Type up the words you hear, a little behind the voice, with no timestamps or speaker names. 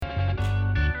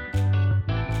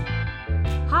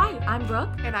I'm Brooke.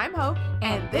 And I'm Hope.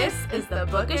 And this is the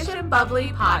Bookish and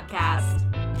Bubbly Podcast.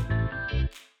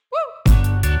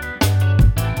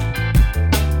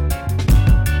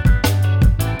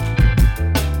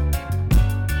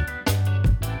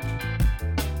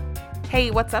 Hey,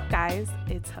 what's up, guys?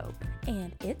 It's Hope.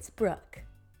 And it's Brooke.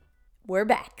 We're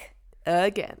back.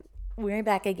 Again. We're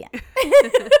back again.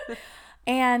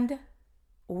 And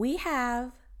we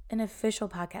have an official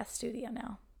podcast studio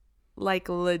now. Like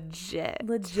legit.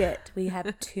 Legit. We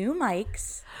have 2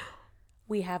 mics.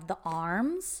 We have the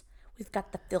arms. We've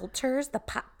got the filters, the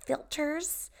pop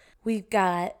filters. We've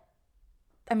got,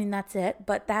 that's it.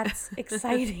 But that's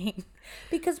exciting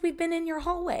because we've been in your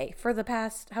hallway for the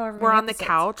past however many We're on episodes. the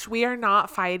couch. We are not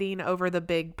fighting over the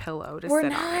big pillow to We're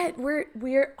sit not. on.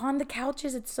 We're on the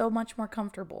couches. It's so much more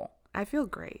comfortable. I feel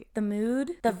great. The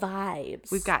mood, the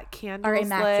vibes. We've got candles are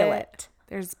immaculate. lit.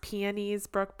 There's peonies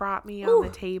Brooke brought me Ooh. on the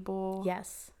table.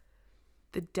 Yes.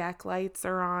 The deck lights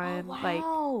are on. Oh,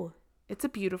 wow. It's a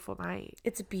beautiful night.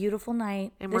 It's a beautiful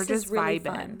night. And this we're just is really vibing.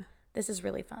 fun. This is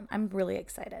really fun. I'm really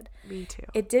excited. Me too.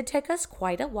 It did take us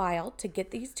quite a while to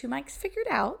get these 2 mics figured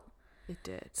out. It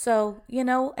did. So,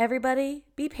 everybody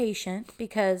be patient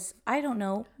because I don't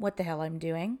know what the hell I'm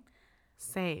doing.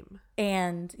 Same.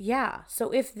 And yeah, so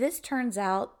if this turns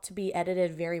out to be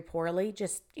edited very poorly,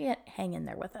 just hang in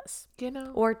there with us.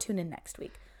 Or tune in next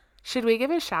week. Should we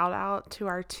give a shout out to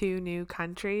our 2 new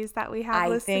countries that we have I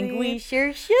listening? think we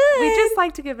sure should. We just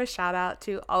like to give a shout out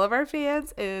to all of our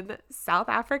fans in South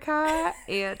Africa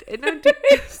and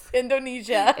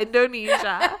Indonesia.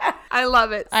 I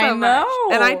love it so I much. know.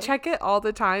 And I check it all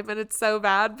the time and it's so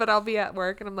bad, but I'll be at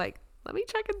work and I'm like, let me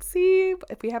check and see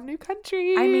if we have new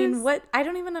countries. I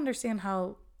don't even understand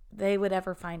how they would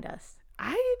ever find us.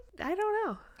 I don't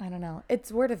know. I don't know.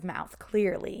 It's word of mouth,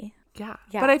 clearly. Yeah.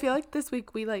 Yeah. But I feel like this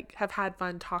week we have had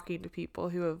fun talking to people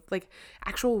who have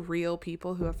actual real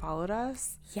people who have followed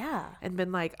us. Yeah. And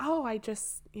been like, oh, I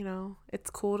just, it's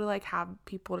cool to have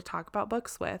people to talk about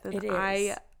books with. And It is.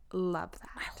 I love that.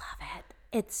 I love it.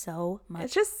 It's so much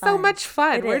It's just fun. so much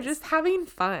fun. We're is. just having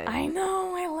fun. I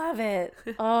know. I love it.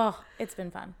 Oh, it's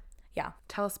been fun. Yeah.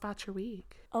 Tell us about your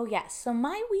week. Oh, yes. So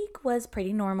my week was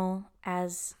pretty normal,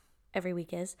 as every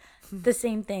week is. The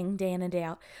same thing, day in and day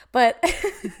out. But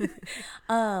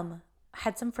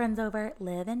had some friends over.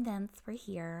 Liv and Dents were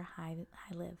here. Hi,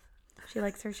 Liv. She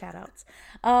likes her shout outs.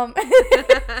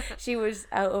 She was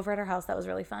over at her house. That was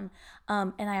really fun.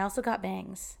 And I also got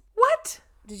bangs. What?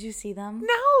 Did you see them?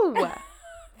 No.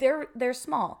 They're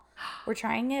small. We're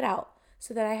trying it out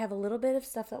so that I have a little bit of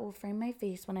stuff that will frame my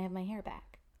face when I have my hair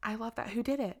back. I love that. Who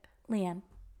did it? Leanne.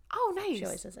 Oh, nice. She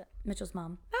always does it. Mitchell's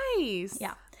mom. Nice.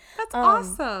 Yeah. That's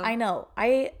awesome. I know.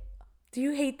 Do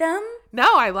you hate them? No,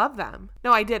 I love them.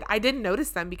 No, I did. I didn't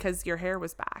notice them because your hair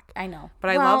was back. I know.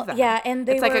 But I love them. Yeah, and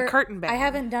it's like a curtain bang. I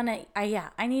haven't done it.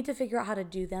 I need to figure out how to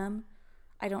do them.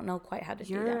 I don't know quite how to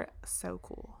do them. You're so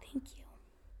cool. Thank you.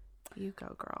 You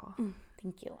go, girl.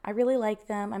 Thank you. I really like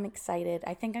them. I'm excited.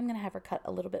 I think I'm going to have her cut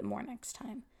a little bit more next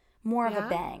time. More of a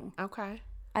bang. Okay.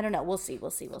 I don't know. We'll see.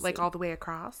 Like all the way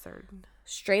across or?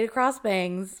 Straight across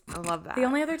bangs. I love that. The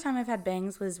only other time I've had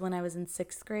bangs was when I was in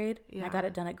 6th grade. Yeah. I got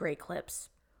it done at Great Clips.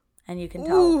 And you can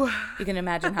tell. Ooh. You can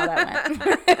imagine how that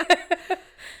went.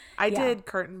 I did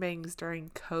curtain bangs during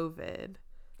COVID.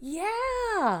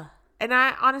 Yeah. And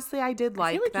I did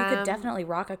like them. I feel like you could definitely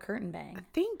rock a curtain bang.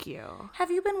 Thank you. Have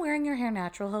you been wearing your hair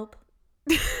natural, Hope?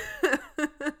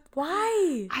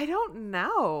 Why? I don't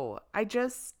know. I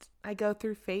go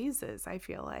through phases, I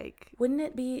feel like. Wouldn't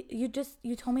it be,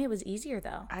 you told me it was easier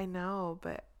though. I know,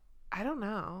 but I don't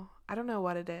know. I don't know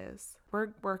what it is. We're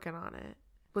working on it.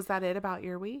 Was that it about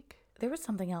your week? There was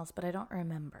something else, but I don't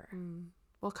remember.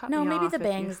 Well, cut no, me maybe off the if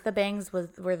bangs. The bangs were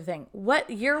the thing.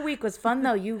 What? Your week was fun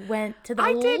though. You went to the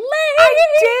I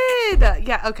did.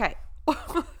 Yeah. Okay.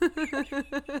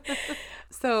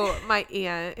 So my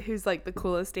aunt, who's like the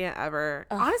coolest aunt ever.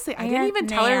 Honestly, I didn't even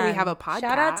tell her we have a podcast.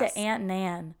 Shout out to Aunt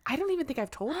Nan. I don't even think I've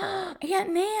told her.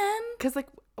 Aunt Nan. Because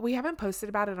we haven't posted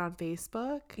about it on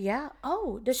Facebook. Yeah.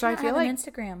 Oh, does she not have an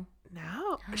Instagram?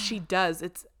 No, she does.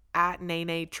 It's at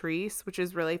Nene Treese, which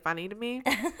is really funny to me.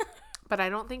 But I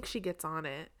don't think she gets on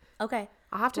it. Okay.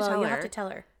 I'll have to tell her. You'll have to tell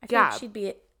her. I feel like she'd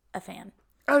be a fan.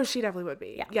 Oh, she definitely would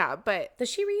be. Yeah, but... Does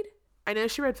she read? I know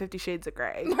she read 50 Shades of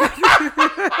Grey.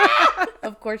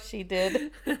 Of course she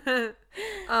did.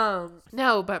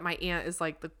 No, but my aunt is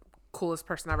like the coolest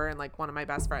person ever and like one of my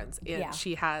best friends. And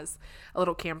she has a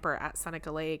little camper at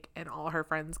Seneca Lake and all her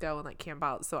friends go and like camp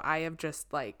out. So I have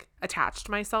just like, attached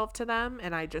myself to them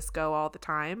and I just go all the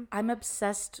time. I'm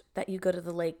obsessed that you go to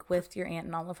the lake with your aunt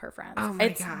and all of her friends. Oh my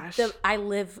gosh. I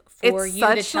live for you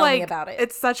to tell me about it.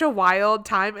 It's such a wild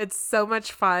time. It's so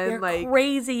much fun. They're like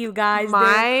crazy, you guys. My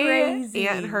They're crazy.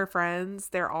 aunt and her friends,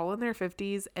 they're all in their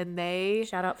 50s and they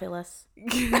Shout out Phyllis.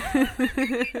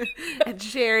 and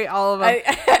Sherry, all of them.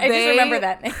 I just remember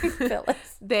that name,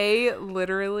 Phyllis. They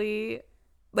literally,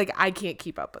 like, I can't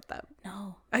keep up with them.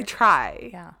 No. I try.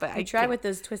 Yeah. But I try can't. with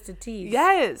those twisted teas.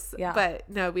 Yes. Yeah. But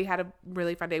no, we had a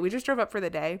really fun day. We just drove up for the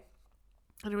day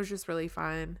and it was just really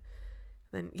fun.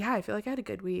 Then, yeah, I feel like I had a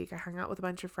good week. I hung out with a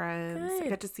bunch of friends. Good. I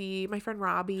got to see my friend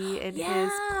Robbie in Yeah.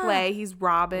 his play. He's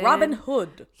Robin. Robin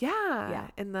Hood. Yeah. Yeah.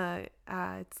 In the,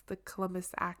 it's the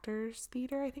Columbus Actors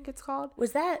Theater, I think it's called.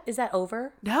 Is that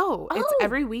over? No, it's Oh.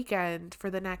 every weekend for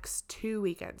the next 2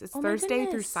 weekends. It's Oh my Thursday through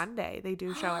goodness. Sunday. They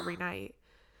do a show every night.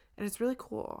 And it's really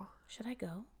cool. Should I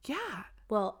go? Yeah.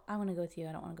 Well, I want to go with you.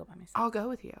 I don't want to go by myself. I'll go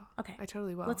with you. Okay. I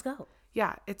totally will. Let's go.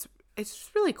 Yeah, it's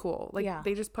just really cool. Like Yeah.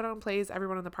 they just put on plays,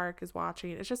 everyone in the park is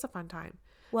watching. It's just a fun time.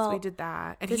 Well, so we did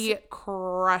that. And this- he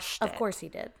crushed it. Of course he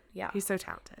did. Yeah. He's so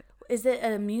talented. Is it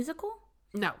a musical?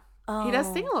 No. Oh. He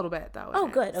does sing a little bit though. in Oh,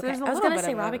 it. good. So Okay. there's a I was little going to bit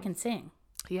say of Robbie him. can sing.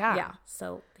 Yeah. Yeah.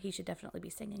 So he should definitely be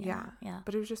singing. in Yeah. that. Yeah.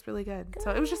 But it was just really good.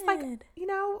 So it was just like, Good.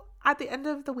 at the end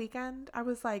of the weekend, I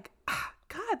was like,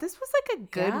 God, this was like a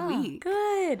good Yeah, week.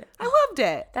 Good. I loved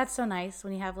it. That's so nice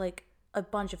when you have like a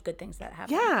bunch of good things that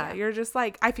happen. Yeah, you're just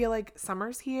like, I feel like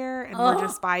summer's here and Oh, we're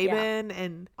just vibing.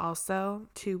 And also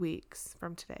 2 weeks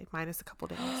from today, minus a couple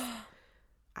days,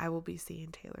 I will be seeing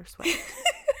Taylor Swift.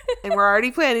 And we're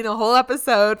already planning a whole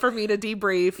episode for me to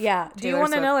debrief. Yeah. Do you Taylor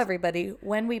want to know, Swift. everybody,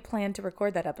 when we plan to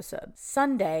record that episode?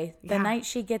 Sunday, the Yeah. night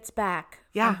she gets back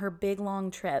Yeah. from her big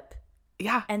long trip.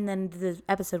 Yeah, And then the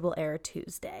episode will air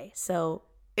Tuesday. So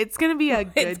it's going to be a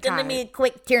good it's going to time. be a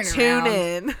quick turnaround. Tune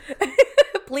in.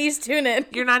 Please tune in.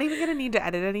 You're not even going to need to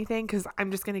edit anything because I'm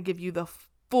just going to give you the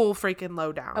full freaking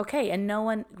lowdown. Okay. And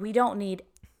we don't need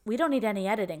any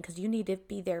editing because you need to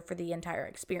be there for the entire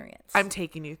experience. I'm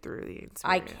taking you through the experience.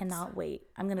 I cannot wait.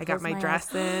 I'm going to I got my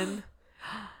dress in.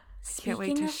 Can't wait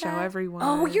Speaking to of show that- everyone.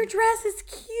 Oh, your dress is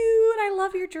cute. I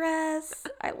love your dress.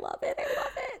 I love it. I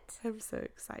love it. I'm so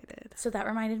excited. So that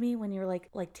reminded me when you were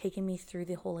like taking me through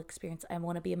the whole experience. I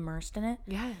want to be immersed in it.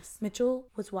 Yes. Mitchell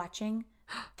was watching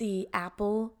the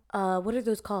Apple, what are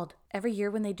those called? Every year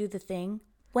when they do the thing,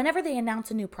 whenever they announce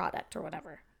a new product or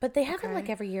whatever. But they have it like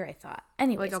every year, I thought.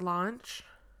 Anyways, Like a launch?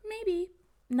 maybe.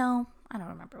 No, I don't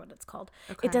remember what it's called.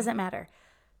 Okay. It doesn't matter.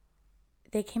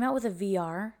 They came out with a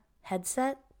VR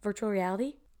headset, virtual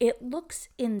reality. It looks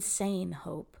insane,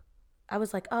 Hope. I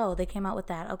was like, oh, they came out with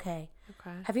that. Okay.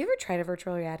 Okay. Have you ever tried a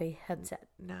virtual reality headset?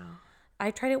 No.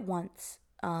 I tried it once.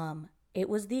 It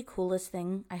was the coolest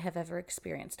thing I have ever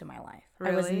experienced in my life.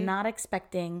 I was Really? not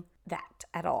expecting that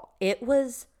at all. It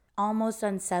was almost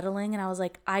unsettling, and I was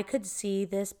like, I could see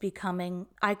this becoming,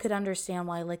 I could understand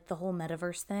why like the whole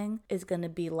metaverse thing is going to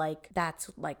be like,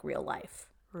 that's like real life.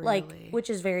 Like, Really? which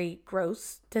is very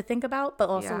gross to think about, but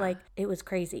also Yeah. like it was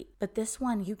crazy. But this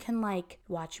one, you can like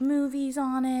watch movies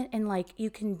on it, and like you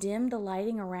can dim the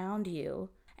lighting around you,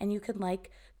 and you can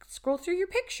like scroll through your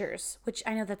pictures, which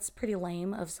I know that's pretty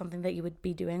lame of something that you would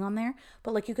be doing on there,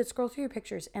 but like you could scroll through your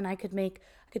pictures, and I could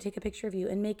take a picture of you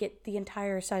and make it the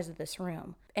entire size of this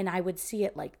room, and I would see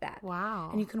it like that. Wow.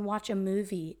 And you can watch a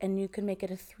movie, and you can make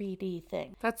it a 3D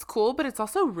thing. That's cool, but it's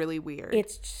also really weird.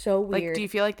 It's so weird. like, do you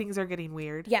feel like things are getting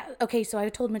weird? Yeah. Okay. So I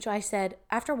told Mitchell, I said,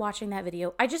 after watching that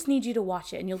video, I just need you to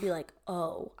watch it and you'll be like,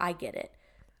 oh, I get it.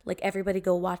 Like everybody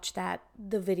go watch the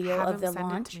video Have of him the send it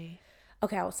launch. to me.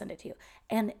 Okay. I will send it to you.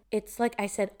 And it's like, I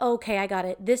said, okay, I got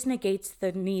it. This negates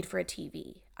the need for a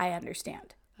TV. I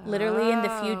understand. Literally in the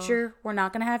future, we're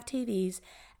not going to have TVs.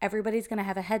 Everybody's going to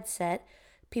have a headset.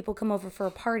 People come over for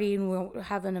a party and we're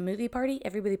having a movie party.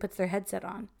 Everybody puts their headset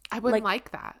on. I wouldn't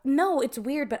like that. No, it's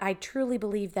weird, but I truly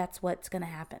believe that's what's going to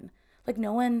happen. Like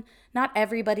not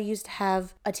everybody used to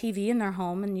have a TV in their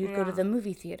home and you'd go to the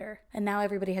movie theater. And now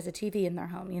everybody has a TV in their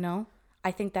home, you know? I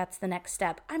think that's the next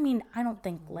step. I mean, I don't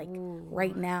think like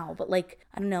right now, but like,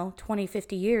 I don't know, 20,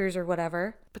 50 years or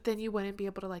whatever. But then you wouldn't be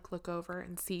able to like look over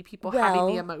and see people having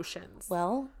the emotions.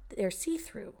 Well, they're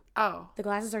see-through. Oh. The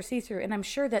glasses are see-through. And I'm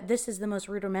sure that this is the most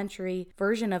rudimentary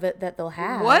version of it that they'll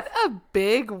have. What a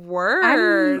big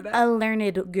word. I'm a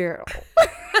learned girl.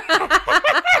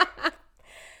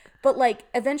 But like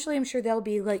eventually I'm sure they'll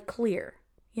be like clear,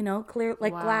 clear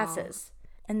like Wow. glasses.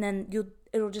 And then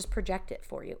it'll just project it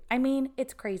for you. I mean,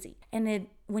 it's crazy. And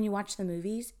when you watch the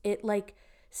movies, it like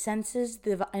senses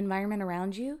the environment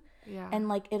around you. Yeah. And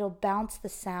like it'll bounce the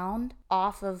sound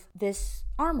off of this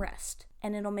armrest.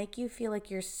 and it'll make you feel like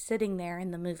you're sitting there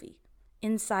in the movie,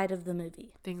 inside of the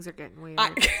movie. Things are getting weird.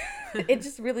 It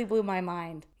just really blew my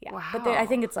mind. Yeah. Wow. But I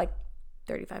think it's like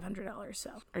 $3,500. So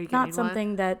Are you getting not something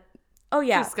one? that, oh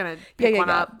yeah. Just going to pick one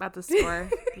yeah. up at the store.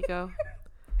 You go.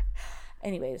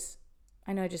 Anyways,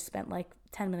 I know I just spent like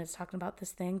 10 minutes talking about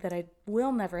this thing that I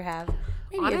will never have.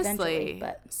 Maybe Honestly, eventually,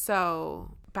 but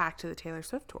so back to the Taylor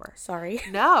Swift tour. sorry.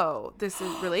 No, this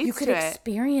relates You could to it.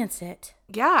 experience it.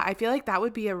 Yeah, I feel like that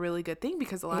would be a really good thing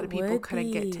because a lot It of people would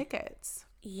couldn't be. get tickets.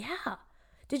 Yeah.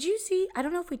 Did you see? I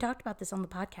don't know if we talked about this on the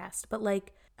podcast, but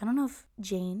like, I don't know if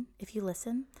Jane, if you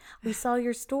listen, we saw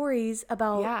your stories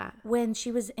about Yeah. when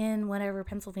she was in whatever,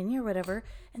 Pennsylvania or whatever,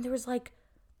 and there was like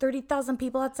 30,000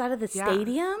 people outside of the Yeah.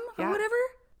 stadium or Yeah. whatever.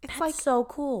 It's That's like- so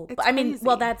cool. it's But, I mean,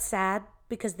 well, crazy. that's sad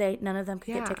because none of them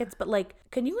could Yeah. get tickets. But like,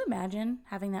 can you imagine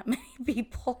having that many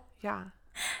people Yeah.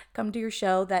 come to your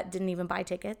show that didn't even buy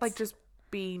tickets? Like just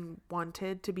being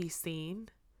wanted to be seen.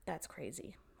 That's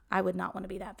crazy. I would not want to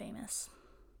be that famous.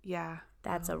 Yeah.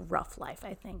 That's a rough life,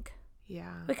 I think.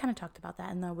 Yeah. We kind of talked about that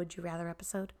in the Would You Rather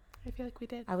episode. I feel like we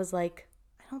did. I was like,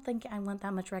 I don't think I want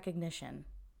that much recognition.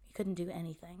 You couldn't do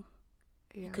anything.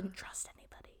 Yeah. You couldn't trust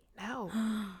anybody. No.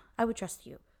 I would trust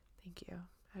you. Thank you.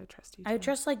 I would trust you. I would too.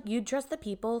 trust you'd trust the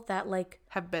people that like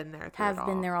Have been there. Through have it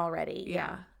been all. there already. Yeah.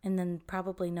 Yeah. And then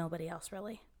probably nobody else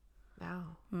really. No,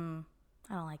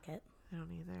 I don't like it. I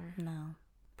don't either. No.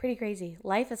 Pretty crazy.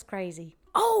 Life is crazy.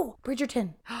 Oh,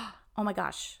 Bridgerton. Oh my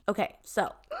gosh. Okay,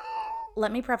 so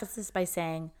let me preface this by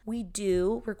saying we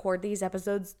do record these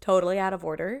episodes totally out of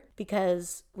order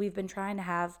because we've been trying to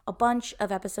have a bunch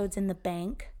of episodes in the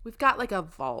bank. We've got like a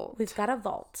vault. We've got a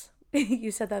vault.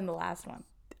 You said that in the last one.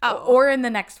 Oh. Or in the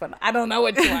next one. I don't know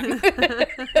which one.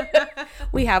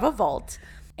 We have a vault.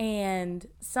 And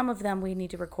some of them we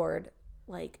need to record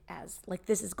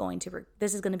this is going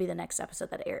to be the next episode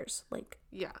that airs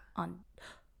Yeah. on.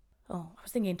 Oh, I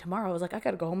was thinking tomorrow. I was like, I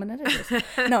gotta go home and edit this.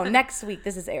 No, next week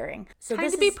this is airing. So Trying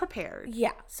this to be is, prepared.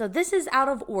 yeah. So this is out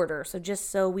of order. So just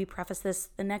so we preface this,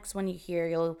 the next one you hear,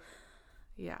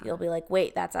 Yeah. you'll be like,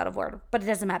 wait, that's out of order. But it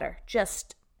doesn't matter.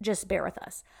 Just bear with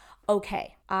us.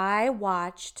 Okay, I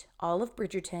watched all of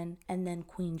Bridgerton and then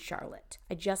Queen Charlotte.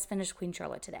 I just finished Queen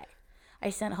Charlotte today. I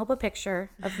sent Hope a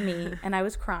picture of me and I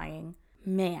was crying.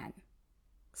 Man,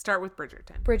 Start with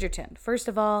Bridgerton. Bridgerton. First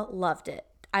of all, loved it.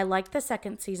 I liked the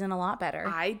second season a lot better.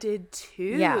 I did too.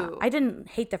 Yeah, I didn't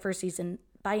hate the first season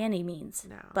by any means.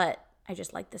 No. But I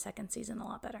just liked the second season a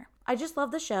lot better. I just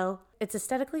love the show. It's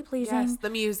aesthetically pleasing. Yes, the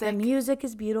music. The music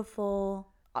is beautiful.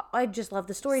 I just love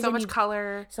the stories. So and much you-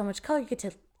 color. So much color. You get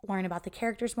to learn about the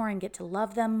characters more and get to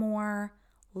love them more.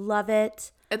 Love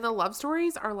it. And the love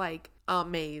stories are like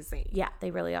amazing. Yeah,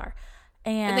 they really are.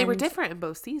 And they were different in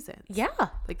both seasons. Yeah.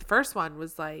 Like the first one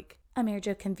was like, A Marriage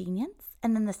of Convenience.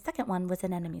 And then the second one was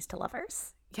an Enemies to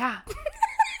Lovers. yeah.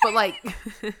 But like,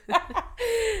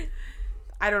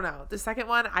 I don't know. The second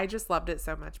one, I just loved it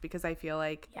so much because I feel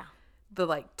like Yeah. the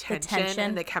like tension, tension.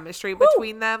 and the chemistry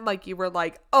between them, like you were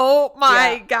like, oh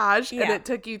my Yeah. gosh. And Yeah. it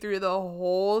took you through the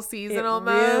whole season It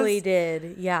almost. really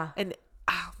did. Yeah. And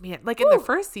oh man, like in the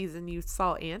first season you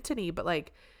saw Anthony, but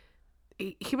like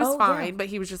he was Oh, fine, yeah. but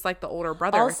he was just like the older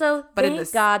brother. Also, but in thank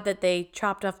this God that they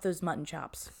chopped off those mutton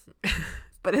chops.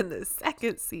 but in the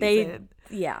second season,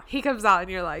 Yeah. he comes out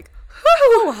and you're like,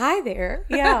 Oh, hi there.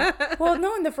 Yeah. Well,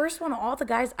 no, in the first one, all the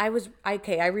guys, I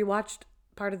rewatched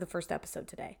part of the first episode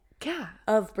today yeah.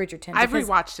 of Bridgerton. I've because-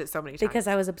 rewatched it so many times. Because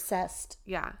I was obsessed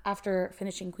yeah. after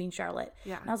finishing Queen Charlotte.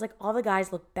 Yeah. And I was like, all the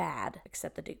guys look bad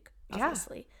except the Duke, Yeah.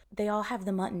 obviously. They all have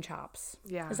the mutton chops.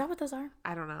 Yeah. Is that what those are?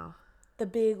 I don't know. The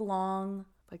big, long,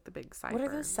 Like the big sideburns. what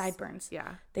are those sideburns?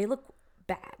 Yeah. They look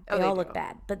bad. Oh, They they all look do.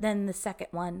 bad. But then the second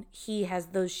one, he has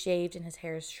those shaved and his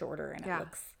hair is shorter and Yeah.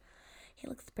 he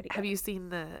looks pretty good. Have you seen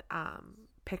the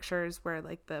pictures where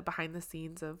like the behind the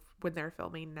scenes of when they're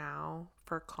filming now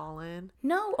for Colin?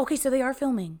 No. Okay, so they are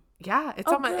filming. Yeah, it's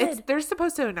Oh, almost it's good. they're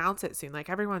supposed to announce it soon. Like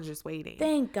everyone's just waiting.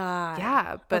 Thank God.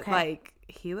 Yeah, but Okay. like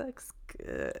he looks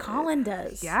good. Colin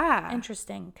does. Yeah.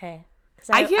 Interesting. Okay. 'Cause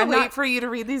I can't I'm wait not- for you to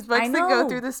read these books I and go know.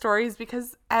 through the stories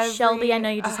because Shelby, I know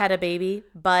you just had a baby,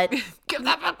 but give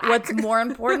that book back. what's more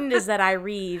important is that I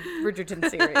read Bridgerton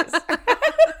series.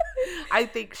 I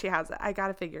think she has it. I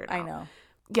gotta figure it out. I know.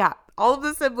 Yeah, all of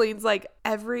the siblings, like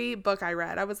every book I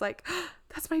read, I was like,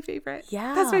 that's my favorite.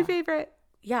 Yeah. That's my favorite.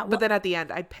 Yeah. But then at the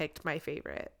end, I picked my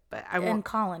favorite. But I and won't.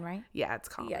 Colin, right? Yeah, it's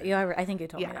Colin. Yeah, I think you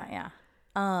told me Yeah. that. Yeah.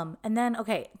 And then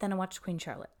I watched Queen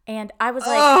Charlotte, and I was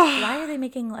like, Ugh. why are they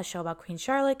making a show about Queen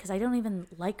Charlotte? Because I don't even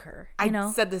like her. I You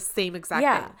know? said the same exact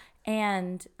Yeah. thing.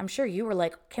 And I'm sure you were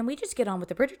like, can we just get on with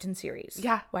the Bridgerton series?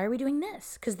 Yeah. Why are we doing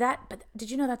this? But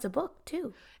did you know that's a book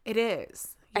too? It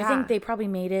is. I think they probably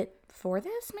made it for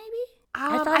this, maybe?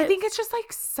 I think it's just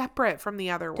like separate from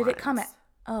the other ones. Did it come at...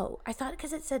 Oh, I thought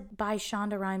because it said by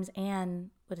Shonda Rhimes and...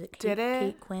 What is it? Did it?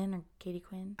 Kate Quinn or Katie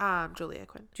Quinn? Julia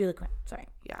Quinn. Julia Quinn, sorry.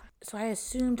 Yeah. So I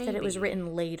assumed that it was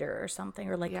written later or something,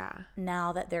 or like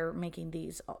now that they're making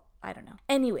these, I don't know.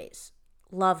 Anyways,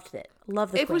 loved it.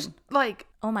 Loved the Queen. It was like,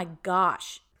 oh my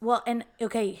gosh. Well, and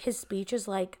okay, his speech is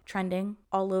like trending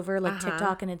all over like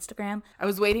TikTok and Instagram. I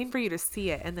was waiting for you to see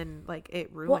it, and then like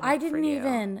it ruined. Well, I it for didn't you.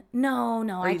 even. No,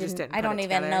 Or I you just didn't. didn't I put don't it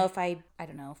even together? know if I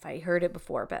don't know if I heard it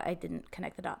before, but I didn't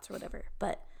connect the dots or whatever.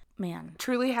 But man,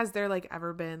 truly, has there like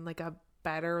ever been like a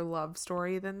better love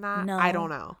story than that? No. I don't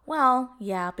know. Well,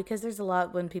 yeah, because there's a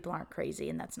lot when people aren't crazy,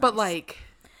 and that's nice. But like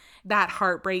that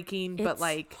heartbreaking, it's but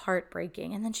like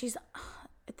heartbreaking. And then she's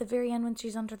at the very end when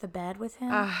she's under the bed with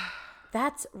him.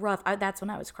 That's rough. That's when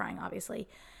I was crying, obviously.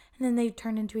 And then they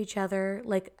turned into each other.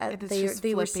 Like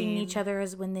they were seeing each other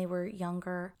as when they were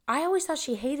younger. I always thought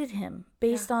she hated him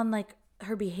based on like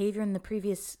her behavior in the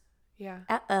previous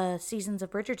seasons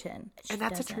of Bridgerton. And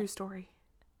that's a true story.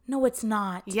 No, it's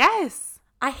not. Yes.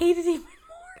 I hated him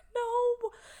more.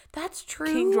 No, that's true.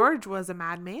 King George was a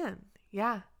madman.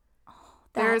 Yeah.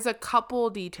 There's a couple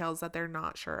details that they're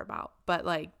not sure about, but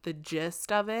like the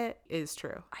gist of it is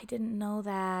true. I didn't know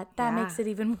that. That makes it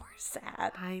even more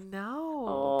sad. I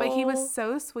know. But he was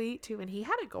so sweet too, and he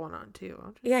had it going on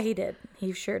too. Yeah, he did.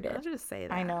 He sure did. I'll just say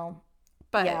that. I know.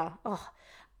 But yeah. Oh,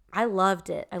 I loved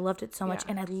it. I loved it so much.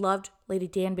 And I loved Lady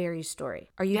Danbury's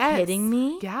story. Are you kidding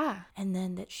me? Yeah. And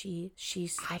then that she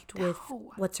slept with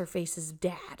what's-her-face's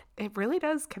dad. It really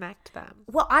does connect them.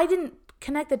 Well, I didn't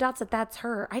connect the dots that that's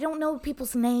her. I don't know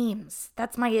people's names.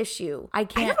 That's my issue. I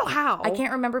don't know how. I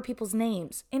can't remember people's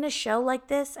names. In a show like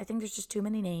this, I think there's just too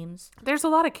many names. There's a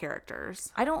lot of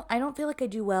characters. I don't feel like I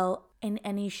do well in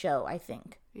any show, I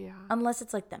think. Yeah. Unless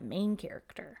it's like the main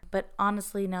character. But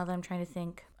honestly, now that I'm trying to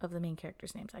think of the main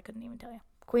characters' names, I couldn't even tell you.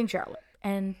 Queen Charlotte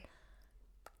and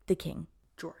the King.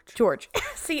 George.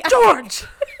 See, George!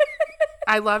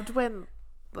 I loved when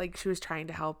like she was trying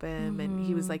to help him and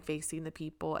he was like facing the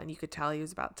people and you could tell he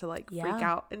was about to like freak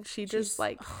out and she just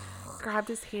like grabbed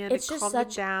his hand and calmed him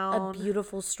down. A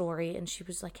beautiful story and she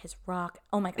was like his rock.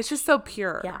 Oh my god. It's just so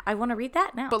pure. Yeah, I want to read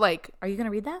that now. But like, are you going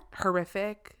to read that?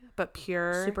 Horrific, but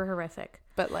pure. Super horrific.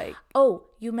 But like, oh,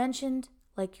 you mentioned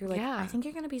like you're like yeah. I think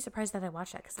you're going to be surprised that I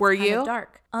watched that cuz Were it's kind you? of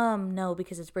dark. No,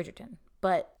 because it's Bridgerton.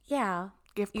 But yeah,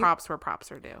 give props where props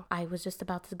are due. I was just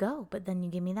about to go, but then you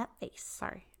give me that face.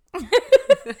 Sorry.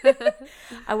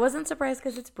 I wasn't surprised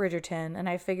because it's Bridgerton, and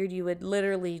I figured you would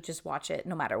literally just watch it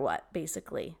no matter what,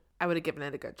 basically. I would have given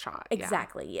it a good shot.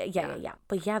 Exactly. Yeah.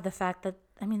 But yeah, the fact that,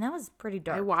 I mean, that was pretty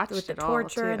dark. I watched with the it all,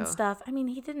 torture too. and stuff. I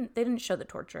mean, they didn't show the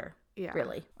torture. Yeah.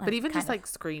 Really. But even just like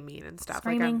screaming and stuff.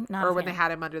 Screaming, like or when they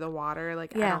had him under the water,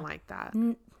 like I don't like that.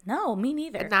 No, me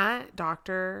neither. And that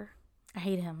doctor, I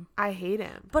hate him. I hate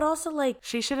him. But also like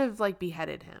she should have like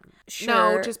beheaded him. Sure.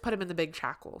 No, just put him in the big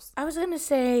shackles. I was gonna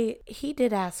say he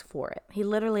did ask for it. He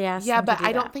literally asked. Yeah, him but to do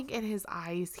I don't that. think in his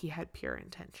eyes he had pure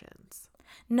intentions.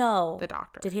 No. The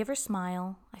doctor. Did he ever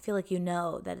smile? I feel like you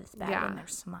know that it's bad when they're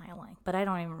smiling, but I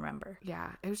don't even remember.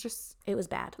 Yeah, it was just. It was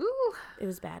bad. Ooh. It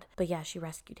was bad. But yeah, she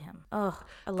rescued him. Oh,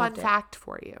 I loved it. Fun fact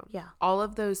for you. Yeah. All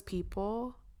of those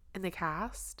people in the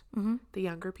cast, the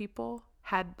younger people,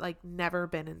 had like never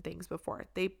been in things before.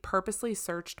 They purposely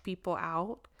searched people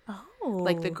out. Oh.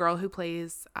 Like the girl who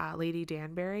plays Lady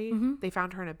Danbury, they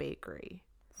found her in a bakery.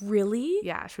 Really?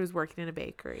 Yeah, she was working in a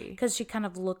bakery. Because she kind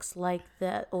of looks like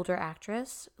the older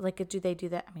actress. Like, do they do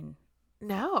that? I mean,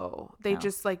 no, they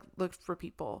just like looked for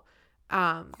people.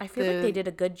 I feel like they did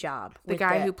a good job. The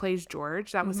guy who plays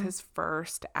George, that was his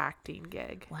first acting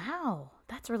gig. Wow,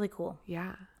 that's really cool.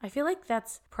 Yeah, I feel like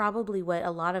that's probably what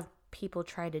a lot of people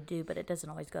try to do, but it doesn't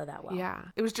always go that well. Yeah,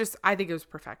 it was just, I think it was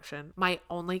perfection. My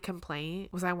only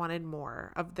complaint was I wanted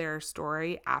more of their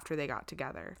story after they got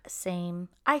together. Same.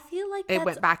 I feel like it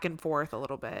went back and forth a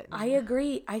little bit. I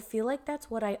agree. I feel like that's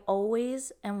what I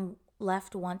always am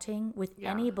left wanting with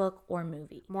any book or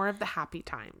movie. More of the happy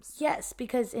times. Yes,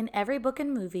 because in every book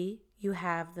and movie, you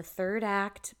have the third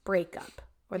act breakup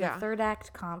or the third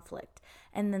act conflict.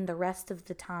 And then the rest of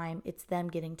the time, it's them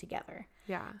getting together.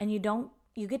 Yeah. And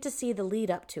you get to see the lead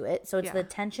up to it. So it's the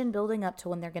tension building up to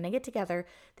when they're going to get together.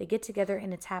 They get together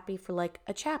and it's happy for like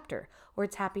a chapter or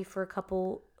it's happy for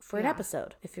an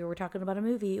episode. If you were talking about a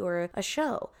movie or a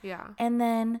show. Yeah. And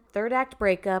then third act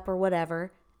breakup or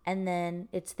whatever. and then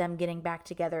it's them getting back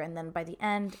together, and then by the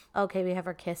end, okay, we have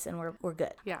our kiss and we're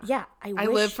good. Yeah. I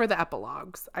live for the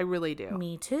epilogues. I really do.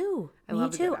 Me too. Me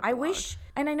too. I wish,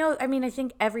 and I know, I mean, I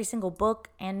think every single book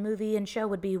and movie and show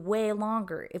would be way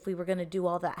longer if we were going to do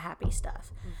all that happy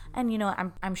stuff. And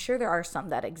I'm sure there are some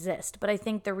that exist, but I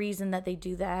think the reason that they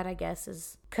do that, I guess,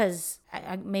 is because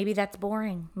maybe that's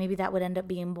boring. Maybe that would end up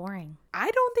being boring. I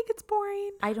don't think it's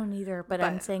boring. I don't either, but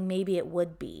I'm saying maybe it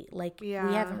would be. Like, we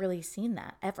haven't really seen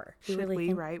that ever. Should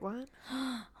we write one?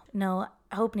 No,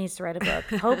 Hope needs to write a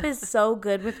book. Hope is so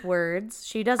good with words.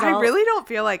 She does I really don't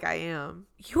feel like I am.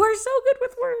 You are so good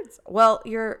with words. Well,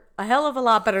 you're a hell of a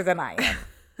lot better than I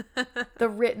am. The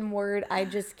written word, I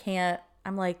just can't.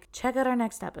 I'm like, check out our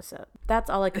next episode. That's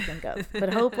all I could think of.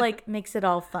 But Hope makes it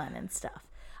all fun and stuff.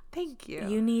 Thank you.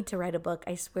 You need to write a book.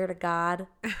 I swear to God.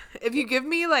 If you give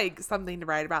me something to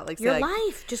write about, your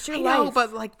life, just your life. I know,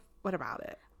 but what about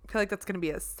it? I feel like that's going to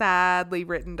be a sadly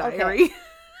written diary.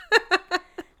 Okay.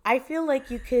 I feel like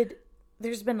you could.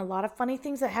 There's been a lot of funny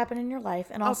things that happen in your life,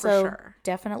 and also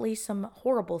definitely some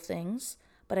horrible things.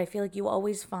 But I feel like you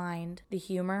always find the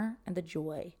humor and the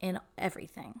joy in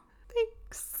everything.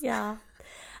 Thanks. Yeah.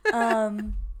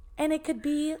 And it could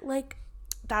be like.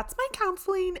 That's my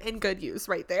counseling in good use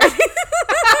right there.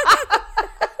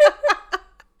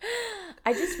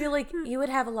 I just feel like you would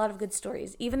have a lot of good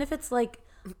stories, even if it's like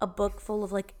a book full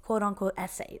of quote unquote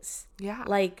essays. Yeah.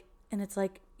 And it's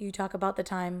like you talk about the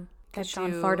time that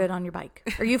Sean farted on your bike,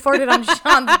 or you farted on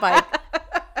Sean's bike.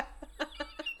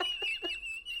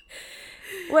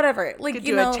 Whatever. Could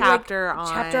do a chapter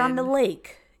on the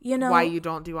lake. Why you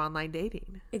don't do online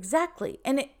dating. Exactly.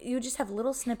 And you just have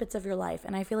little snippets of your life.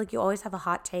 And I feel like you always have a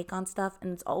hot take on stuff,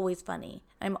 and it's always funny.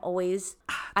 I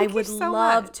would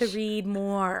love to read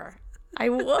more. I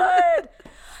would.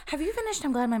 Have you finished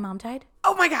I'm Glad My Mom Died?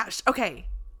 Oh my gosh. Okay.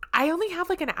 I only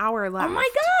have an hour left. Oh my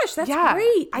gosh. That's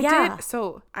great. I did.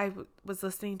 So I was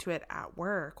listening to it at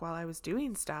work while I was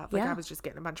doing stuff. I was just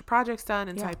getting a bunch of projects done.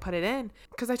 And so I put it in.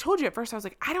 Because I told you at first, I was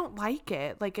like, I don't like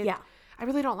it. I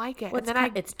really don't like it. Well, and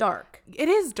then it's dark. It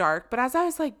is dark, but as I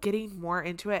was getting more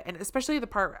into it, and especially the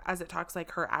part as it talks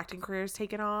her acting career is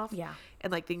taken off. Yeah.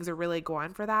 And things are really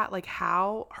going for that.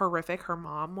 How horrific her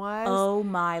mom was. Oh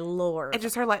my Lord. And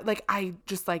just her I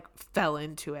just fell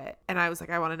into it. And I was like,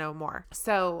 I want to know more.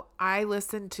 So I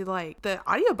listened to the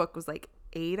audiobook was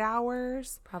 8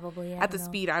 hours. Probably. At the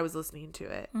speed I was listening to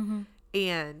it. Mm-hmm.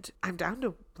 And I'm down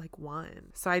to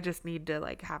 1. So I just need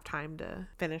to have time to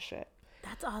finish it.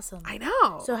 That's awesome. I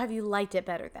know. So have you liked it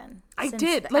better then? I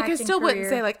did. I still wouldn't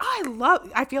say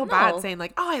I feel bad saying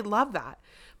I love that.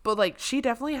 But she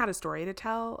definitely had a story to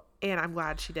tell, and I'm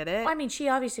glad she did it. Well, I mean, she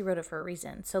obviously wrote it for a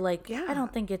reason. So I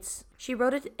don't think she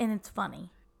wrote it and it's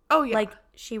funny. Oh yeah.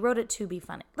 She wrote it to be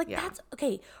funny. That's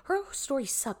okay. Her story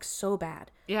sucks so bad.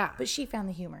 Yeah. But she found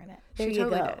the humor in it. There you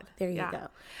go. Did. There you go.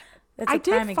 I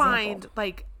did find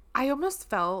I almost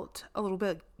felt a little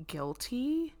bit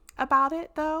guilty about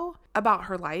it though, about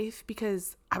her life,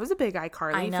 because I was a big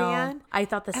iCarly fan. I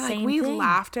thought the same we thing.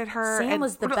 laughed at her. Sam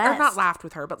was the best. Or not laughed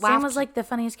with her, but Sam was the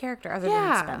funniest character other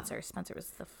than Spencer. Spencer was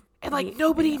the and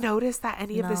nobody noticed that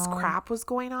any of this crap was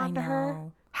going on to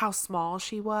her. How small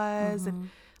she was, and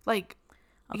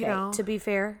to be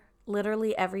fair,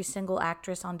 literally every single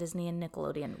actress on Disney and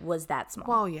Nickelodeon was that small.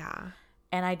 Well, yeah.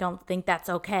 And I don't think that's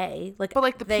okay. But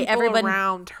the people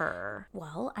around her.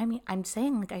 Well, I mean, I'm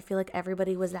saying I feel like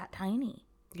everybody was that tiny.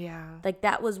 Yeah.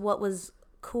 That was what was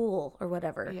cool or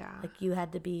whatever. Yeah. You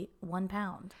had to be 1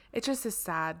 pound. It just is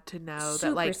sad to know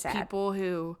Super sad. People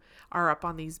who are up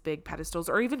on these big pedestals,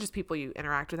 or even just people you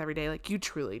interact with every day, you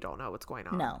truly don't know what's going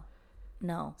on.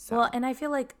 No. So. Well, and I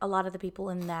feel like a lot of the people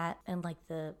in that and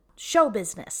the show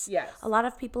business. Yes. A lot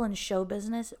of people in show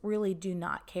business really do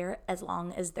not care as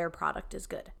long as their product is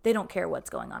good. They don't care what's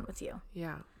going on with you.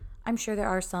 Yeah. I'm sure there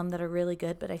are some that are really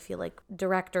good, but I feel like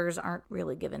directors aren't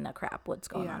really giving a crap what's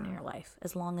going on in your life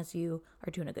as long as you are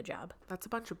doing a good job. That's a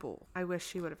bunch of bull. I wish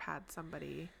she would have had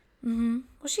somebody. Mm-hmm.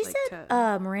 Well, she said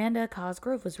Miranda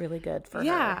Cosgrove was really good for her.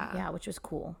 Yeah, which was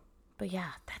cool. But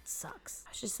yeah, that sucks. I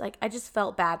was just I just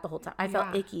felt bad the whole time. I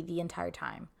felt icky the entire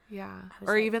time. Yeah.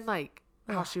 Or even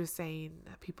how she was saying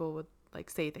that people would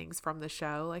say things from the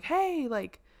show, hey,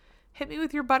 hit me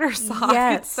with your butter sock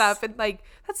and stuff. And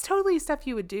that's totally stuff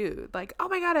you would do. Oh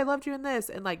my God, I loved you in this.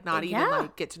 And not even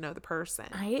get to know the person.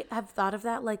 I have thought of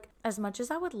that. As much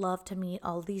as I would love to meet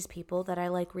all these people that I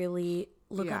really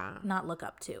not look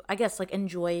up to, I guess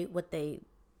enjoy what they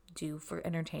do for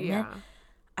entertainment. Yeah.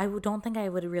 I don't think I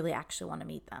would really actually want to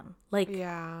meet them.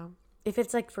 If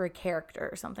it's for a character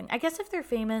or something. I guess if they're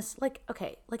famous,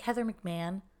 Heather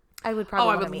McMahon, I would probably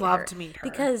want to meet her. I would love to meet her.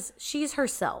 Because she's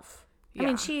herself. I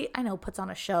mean, I know puts on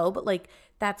a show, but like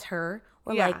that's her.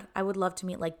 Or like I would love to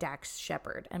meet like Dax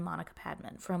Shepard and Monica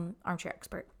Padman from Armchair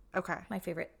Expert. Okay.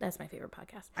 That's my favorite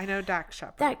podcast. I know Dax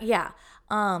Shepard.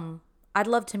 I'd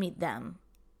love to meet them.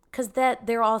 Because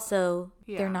they're also,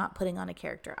 they're not putting on a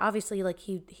character. Obviously, like,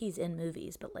 he's in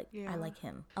movies, but, like, I like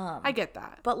him. I get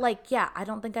that. But, like, I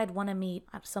don't think I'd want to meet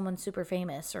someone super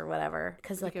famous or whatever.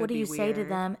 Because, like, what do you say to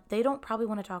them? They don't probably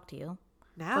want to talk to you.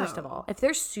 No. First of all. If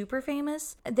they're super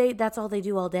famous, that's all they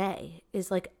do all day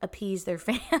is, like, appease their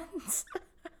fans.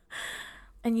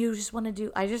 And you just want to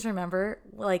do, I just remember,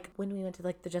 like, when we went to,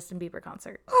 like, the Justin Bieber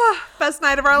concert. Best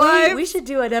night of our lives. We should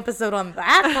do an episode on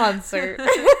that concert.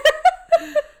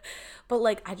 But,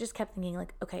 like, I just kept thinking,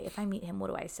 like, okay, if I meet him, what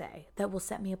do I say that will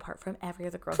set me apart from every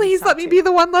other girl? Please let me be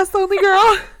the one less lonely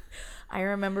girl. I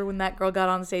remember when that girl got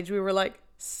on stage, we were, like,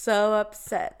 so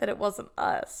upset that it wasn't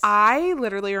us. I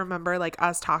literally remember, like,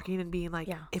 us talking and being like,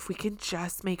 if we can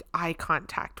just make eye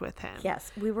contact with him.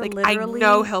 Yes, we were like, literally I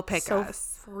know he'll pick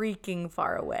us. Freaking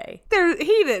far away.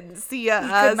 He didn't see us.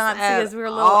 He could not see us. We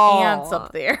were little ants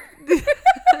up there.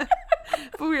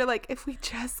 But we were like, if we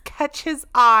just catch his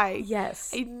eye,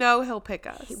 yes, I know he'll pick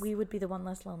us. We would be the one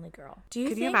less lonely girl.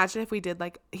 Could you imagine if we did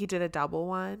like he did a double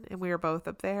one and we were both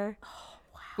up there? Oh,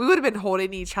 wow. We would have been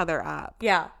holding each other up.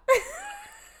 Yeah.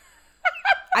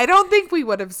 I don't think we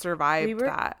would have survived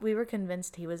that. We were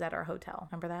convinced he was at our hotel.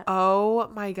 Remember that? Oh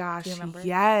my gosh! Do you remember?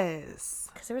 Yes.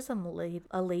 Because there was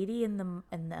a lady in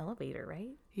the elevator,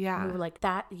 right? Yeah. And we were like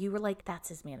that. You were like, that's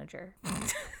his manager.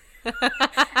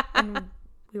 And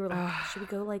we were like, should we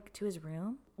go like to his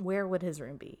room? Where would his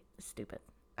room be? Stupid.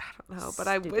 I don't know, but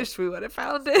I wish we would have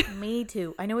found it. Me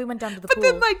too. I know we went down to the pool. But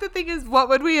then, like, the thing is, what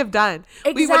would we have done?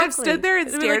 Exactly. We would have stood there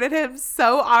and stared at him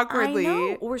so awkwardly. I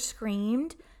know. Or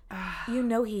screamed. You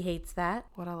know he hates that.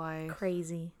 What a life.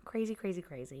 Crazy.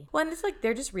 Well, and it's like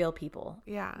they're just real people.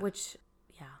 Yeah. Which,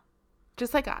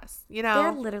 just like us. You know,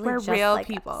 they're literally we're just real like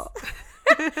people.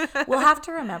 We'll have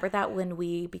to remember that when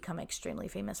we become extremely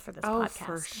famous for this podcast.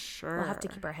 For sure. We'll have to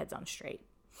keep our heads on straight.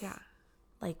 Yeah.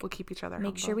 Like, we'll keep each other Make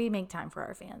humble. sure we make time for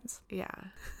our fans. Yeah.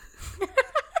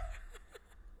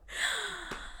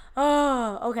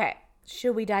 Oh, okay.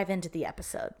 Should we dive into the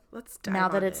episode? Let's dive now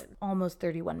that it's almost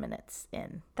 31 minutes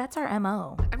in. That's our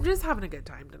MO. I'm just having a good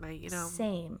time tonight, you know?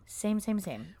 Same.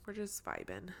 We're just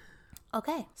vibing.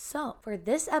 Okay, so for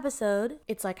this episode,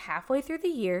 it's like halfway through the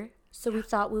year. So we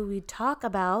thought we would talk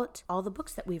about all the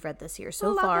books that we've read this year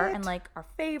so far and like our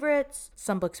favorites,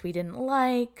 some books we didn't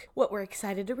like, what we're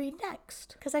excited to read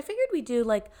next. Because I figured we'd do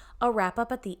like a wrap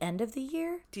up at the end of the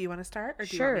year. Do you want to start or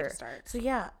do you want me to start? So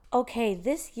yeah. Okay,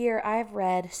 this year I've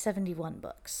read 71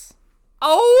 books.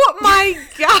 Oh my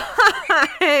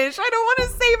gosh. I don't want to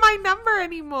say my number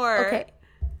anymore. Okay.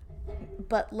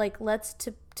 But like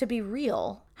to be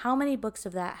real, how many books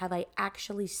of that have I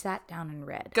actually sat down and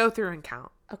read? Go through and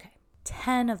count. Okay.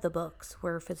 10 of the books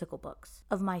were physical books.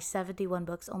 Of my 71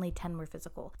 books, only 10 were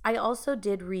physical. I also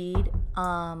did read,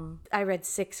 I read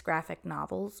 6 graphic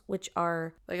novels, which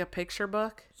are... Like a picture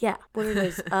book? Yeah. What it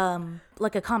is,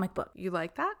 like a comic book. You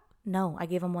like that? No, I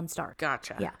gave them 1 star.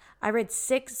 Gotcha. Yeah. I read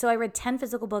 6. So I read 10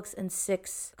 physical books and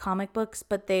 6 comic books,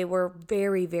 but they were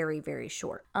very, very, very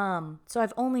short. So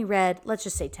I've only read, let's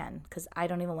just say 10, because I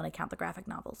don't even want to count the graphic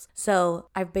novels. So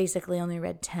I've basically only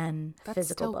read 10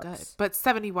 physical books. Good. But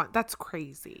 71, that's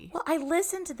crazy. Well, I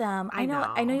listen to them. I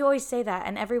know you always say that,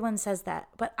 and everyone says that,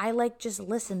 but I like just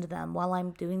listen to them while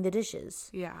I'm doing the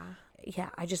dishes. Yeah. Yeah,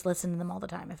 I just listen to them all the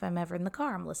time. If I'm ever in the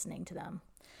car, I'm listening to them.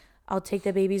 I'll take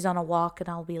the babies on a walk and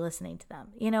I'll be listening to them.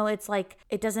 You know, it's like,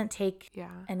 it doesn't take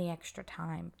any extra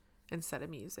time. Instead of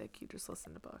music, you just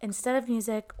listen to books. Instead of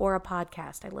music or a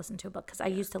podcast, I listen to a book because I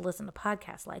used to listen to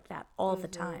podcasts like that all the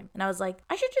time. And I was like,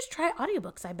 I should just try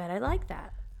audiobooks. I bet I like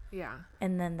that. Yeah.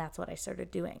 And then that's what I started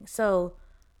doing. So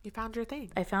you found your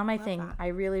thing. I found my thing. That. I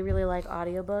really, really like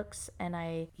audiobooks and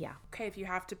Okay, if you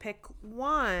have to pick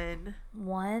one.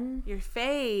 One? Your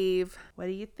fave. What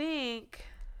do you think?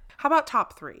 How about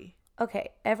top 3? Okay,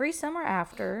 Every Summer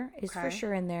After is for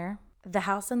sure in there. The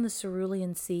House in the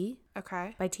Cerulean Sea.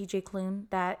 Okay. By T.J. Klune.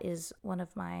 That is one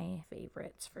of my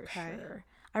favorites for sure.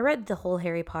 I read the whole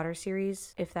Harry Potter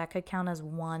series. If that could count as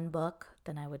one book,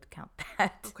 then I would count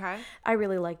that. Okay. I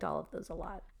really liked all of those a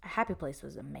lot. Happy Place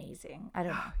was amazing. I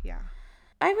don't know. Yeah.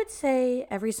 I would say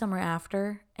Every Summer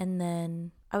After, and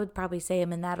then I would probably say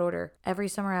them in that order. Every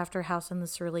Summer After, House in the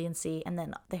Cerulean Sea, and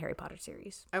then the Harry Potter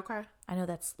series. Okay. I know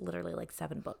that's literally like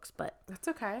 7 books, but... That's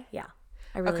okay. Yeah.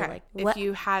 I really okay. like. If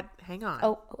you had, hang on.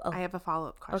 Oh. I have a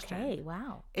follow-up question. Okay,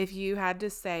 wow. If you had to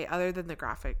say, other than the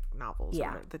graphic novels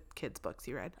Yeah. or the kids' books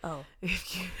you read, Oh.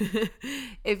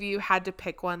 if you had to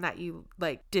pick one that you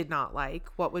like did not like,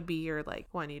 what would be your like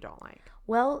one you don't like?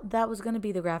 Well, that was going to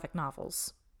be the graphic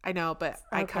novels. I know, but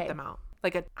I cut them out.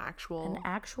 Like an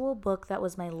actual book that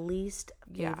was my least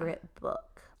favorite book.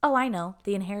 Oh, I know.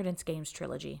 The Inheritance Games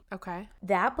trilogy. Okay.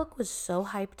 That book was so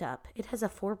hyped up. It has a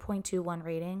 4.21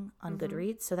 rating on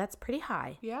Goodreads, so that's pretty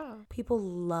high. Yeah. People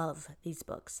love these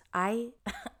books.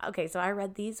 Okay, so I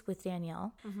read these with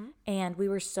Danielle, and we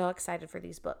were so excited for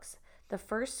these books. The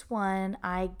first one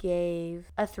I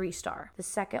gave a 3-star. The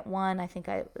second one, I think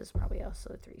I was probably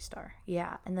also a 3-star.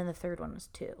 Yeah. And then the third one was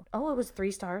 2. Oh, it was 3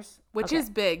 stars. Which is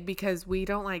big because we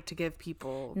don't like to give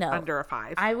people under a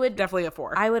 5. I would definitely a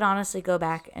 4. I would honestly go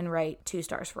back and write 2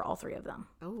 stars for all 3 of them.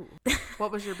 Oh.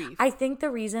 What was your beef? I think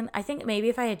maybe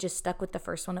if I had just stuck with the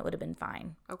first one, it would have been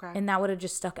fine. Okay. And that would have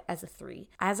just stuck as a 3.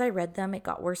 As I read them, it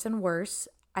got worse and worse.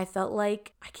 I felt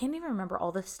like, I can't even remember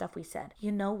all the stuff we said.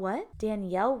 You know what?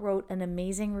 Danielle wrote an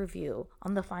amazing review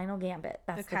on The Final Gambit.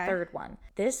 That's the third one.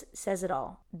 This says it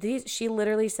all. She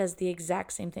literally says the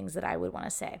exact same things that I would want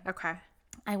to say. Okay.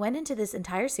 I went into this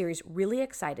entire series really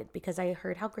excited because I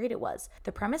heard how great it was.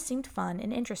 The premise seemed fun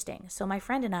and interesting, so my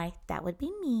friend and I, that would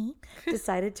be me,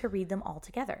 decided to read them all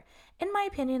together. In my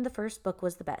opinion, the first book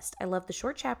was the best. I loved the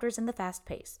short chapters and the fast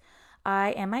pace.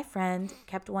 I and my friend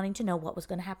kept wanting to know what was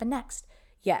going to happen next.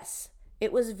 Yes,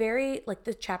 it was very, like,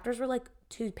 the chapters were like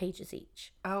 2 pages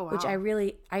each. Oh, wow. Which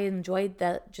I enjoyed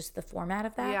the format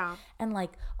of that. Yeah. And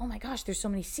like, oh my gosh, there's so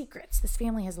many secrets. This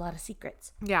family has a lot of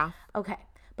secrets. Yeah. Okay.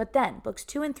 But then books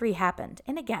 2 and 3 happened.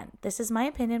 And again, this is my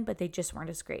opinion, but they just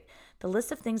weren't as great. The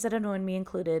list of things that annoyed me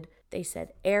included, they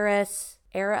said heiress,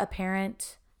 heir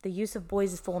apparent, the use of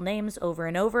boys' full names over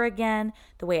and over again,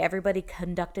 the way everybody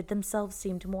conducted themselves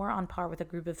seemed more on par with a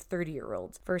group of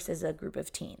 30-year-olds versus a group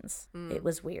of teens. It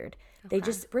was weird. Okay. They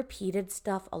just repeated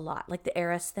stuff a lot. Like the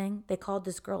heiress thing. They called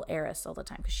this girl heiress all the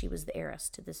time because she was the heiress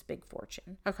to this big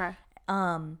fortune. Okay.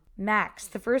 Max,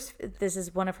 this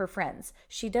is one of her friends.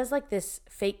 She does like this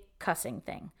fake cussing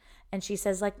thing. And she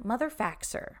says like, mother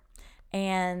faxer.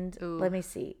 And let me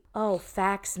see. Oh,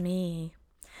 fax me.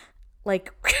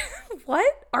 Like,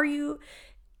 what are you?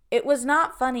 It was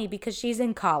not funny because she's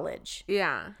in college.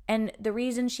 Yeah. And the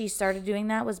reason she started doing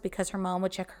that was because her mom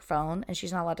would check her phone and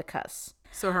she's not allowed to cuss.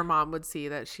 So her mom would see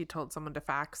that she told someone to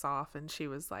fax off and she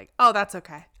was like, oh, that's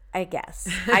okay. I guess.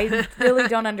 I really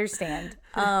don't understand.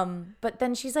 But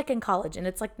then she's like in college and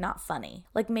it's like not funny.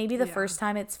 Like maybe the first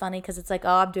time it's funny because it's like,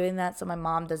 oh, I'm doing that so my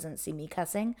mom doesn't see me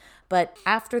cussing. But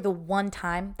after the one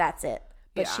time, that's it.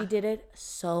 But she did it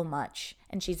so much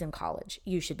and she's in college.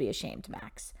 You should be ashamed,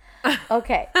 Max.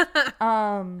 Okay.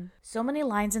 So many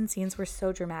lines and scenes were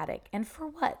so dramatic. And for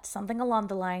what? Something along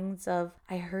the lines of,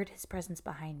 I heard his presence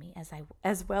behind me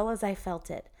as well as I felt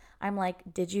it. I'm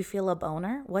like, did you feel a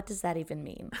boner? What does that even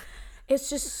mean? It's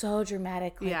just so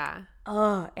dramatic. Like,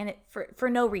 and it for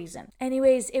no reason.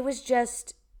 Anyways, it was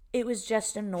just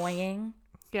annoying.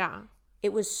 Yeah.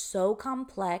 It was so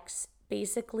complex.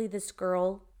 Basically, this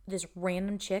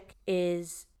random chick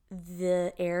is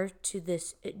the heir to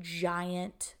this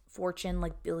giant fortune,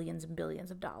 like billions and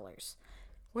billions of dollars.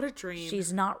 What a dream.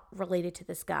 She's not related to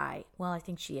this guy. Well, I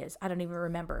think she is. I don't even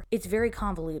remember. It's very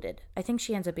convoluted. I think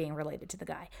she ends up being related to the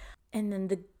guy. And then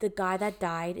the guy that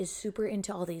died is super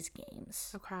into all these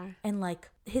games. Okay. And like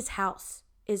his house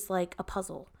is like a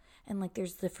puzzle. And like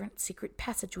there's different secret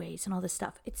passageways and all this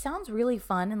stuff. It sounds really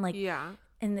fun and like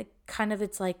and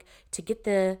it's like to get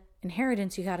the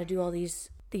inheritance you got to do all these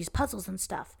puzzles and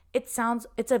stuff. It's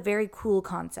a very cool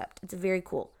concept. It's very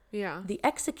cool. Yeah. The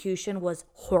execution was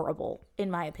horrible, in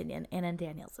my opinion, and in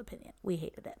Danielle's opinion. We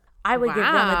hated it. I would give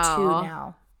them a 2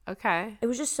 now. Okay. It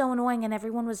was just so annoying, and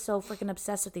everyone was so freaking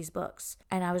obsessed with these books.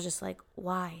 And I was just like,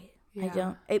 why?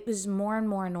 Yeah. It was more and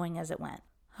more annoying as it went.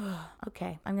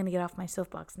 Okay, I'm going to get off my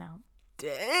soapbox now.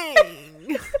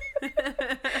 Dang.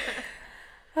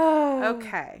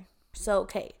 Okay. So,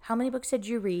 how many books did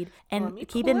you read? And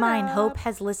keep in mind, Hope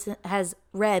has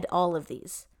read all of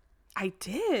these. I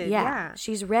did. Yeah.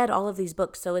 She's read all of these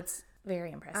books, so it's very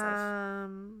impressive.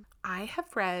 I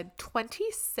have read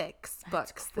 26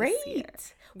 books great. This year.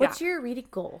 What's your reading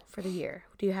goal for the year?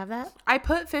 Do you have that? I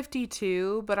put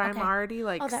 52, but I'm already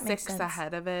like 6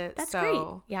 ahead of it. That's great.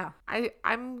 Yeah. I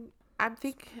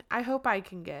hope I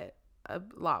can get a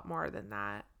lot more than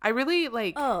that. I really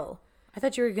like. Oh, I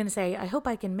thought you were going to say, I hope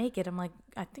I can make it. I'm like,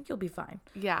 I think you'll be fine.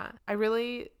 Yeah. I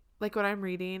really like what I'm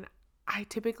reading. I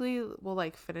typically will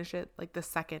like finish it like the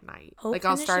second night. Hope like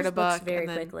I'll start a book very and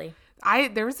then quickly.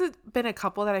 Been a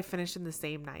couple that I finished in the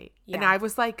same night. Yeah. And I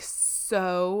was like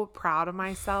so proud of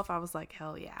myself. I was like,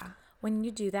 hell yeah. When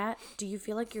you do that, do you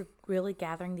feel like you're really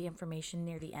gathering the information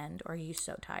near the end, or are you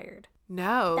so tired?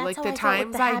 No, like the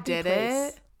times I did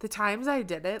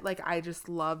it, like I just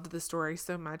loved the story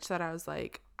so much that I was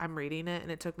like, I'm reading it,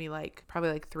 and it took me like probably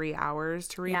like 3 hours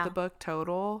to read the book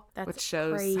total, which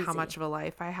shows how much of a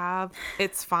life I have.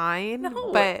 It's fine,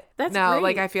 but great.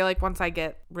 Like I feel like once I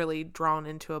get really drawn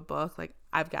into a book, like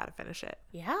I've got to finish it.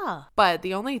 Yeah. But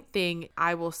the only thing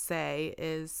I will say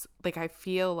is like I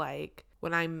feel like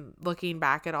when I'm looking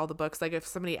back at all the books, like if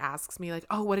somebody asks me like,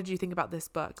 oh, what did you think about this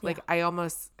book? Like I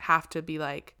almost have to be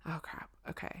like, oh crap.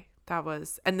 Okay. That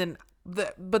was, and then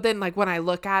but then like when I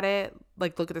look at it,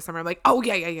 like look at the summary, I'm like, oh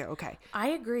yeah. Okay. I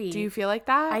agree. Do you feel like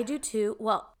that? I do too.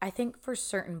 Well, I think for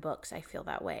certain books, I feel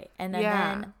that way. And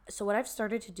then, so what I've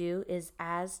started to do is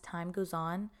as time goes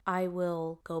on, I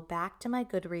will go back to my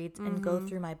Goodreads and go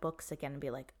through my books again and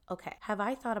be like, okay, have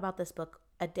I thought about this book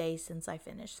a day since I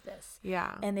finished this?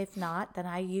 Yeah. And if not, then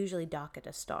I usually dock it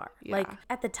a star. Yeah. Like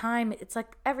at the time, it's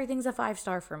like everything's a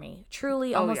 5-star for me.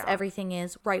 Truly, almost everything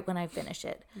is right when I finish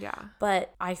it. Yeah.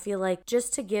 But I feel like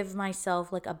just to give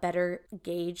myself like a better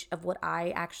gauge of what I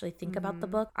actually think about the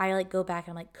book, I like go back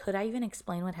and I'm like, could I even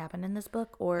explain what happened in this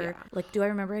book? Or like, do I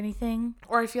remember anything?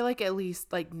 Or I feel like at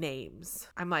least like names.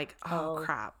 I'm like, oh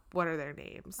crap, what are their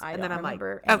names? I don't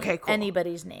remember okay, cool.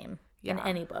 anybody's name. In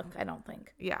any book, I don't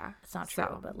think. Yeah. It's not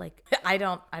true, but like I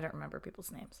don't remember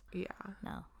people's names. Yeah.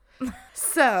 No.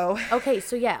 So okay,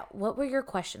 so yeah, what were your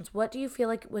questions? What do you feel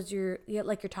like was your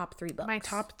top 3 books? My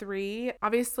top 3,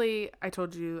 obviously I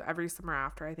told you Every Summer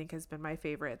After I think has been my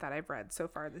favorite that I've read so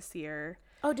far this year.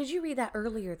 Oh, did you read that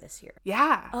earlier this year?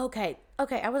 Yeah. Okay,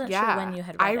 I wasn't sure when you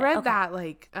had read it. I read that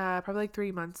like probably like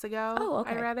 3 months ago. Oh,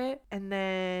 okay. I read it, and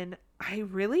then I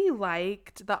really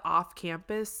liked the Off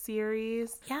Campus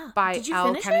series by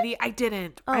Elle Kennedy. I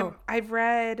didn't. Oh. You've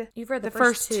read the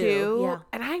first two. Yeah.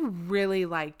 And I really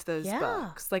liked those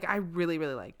books. Like I really,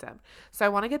 really liked them. So I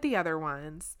want to get the other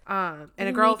ones. And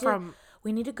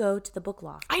we need to go to the book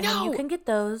loft. I know. And you can get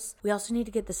those. We also need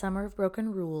to get the Summer of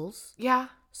Broken Rules. Yeah.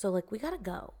 So, like, we got to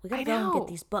go. We got to go and get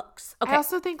these books. Okay. I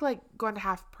also think, like, going to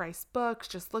Half Price Books,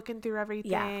 just looking through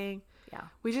everything. Yeah.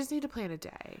 We just need to plan a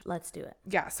day. Let's do it.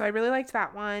 Yeah. So, I really liked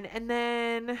that one. And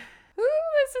then,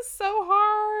 this is so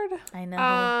hard. I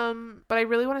know. But I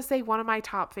really want to say one of my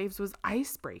top faves was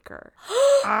Icebreaker.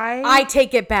 I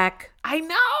take it back. I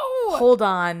know. Hold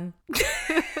on.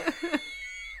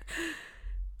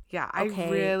 Yeah, I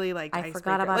really liked Icebreaker. I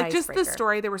forgot about Icebreaker. Just the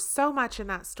story. There was so much in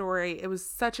that story. It was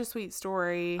such a sweet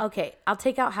story. Okay, I'll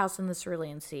take out House in the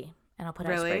Cerulean Sea and I'll put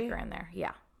Icebreaker in there.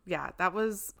 Yeah. Yeah, that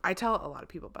was. I tell a lot of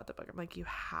people about the book. I'm like, you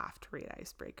have to read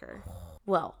Icebreaker.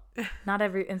 Well,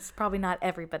 it's probably not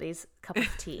everybody's cup of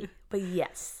tea, but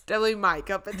yes, definitely my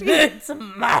cup of tea. It's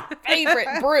my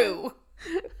favorite brew.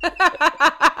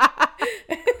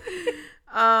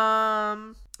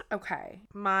 Okay,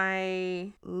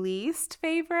 my least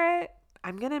favorite,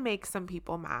 I'm going to make some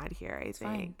people mad here, I think.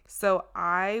 Fine. So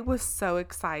I was so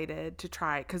excited to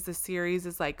try it because the series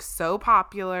is like so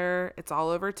popular. It's all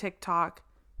over TikTok.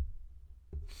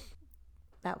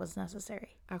 That was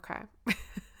necessary. Okay.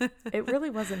 It really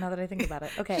wasn't, now that I think about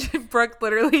it. Okay. Brooke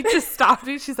literally just stopped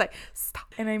me. She's like,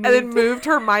 stop. And then moved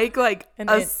her mic like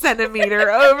a centimeter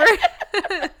over.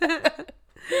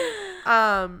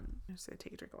 I'm just going to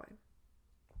take a drink of wine.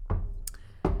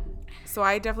 So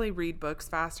I definitely read books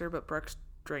faster, but Brooke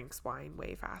drinks wine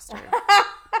way faster.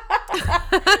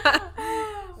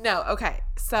 No, okay.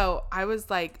 So I was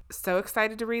like so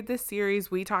excited to read this series.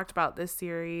 We talked about this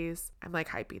series. I'm like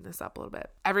hyping this up a little bit.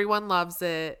 Everyone loves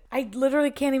it. I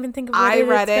literally can't even think of what I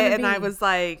read it and I was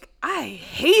like, I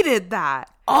hated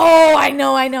that. Oh, I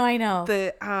know.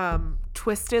 The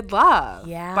Twisted Love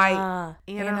by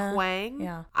Anna Huang.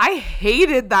 Yeah. I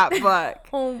hated that book.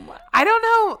 Oh my. I don't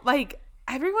know, like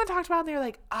everyone talked about it and they're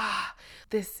like,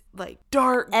 this like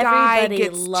dark guy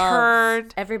gets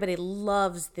turned. Everybody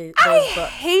loves those books. I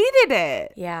hated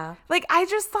it. Yeah. Like I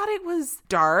just thought it was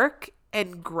dark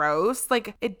and gross.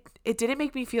 Like it didn't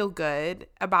make me feel good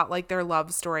about like their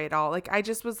love story at all. Like I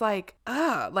just was like,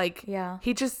 like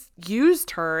he just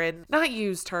used her, and not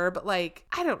used her, but like,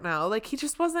 I don't know. Like he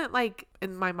just wasn't like,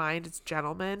 in my mind it's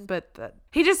gentleman, but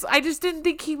I just didn't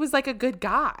think he was like a good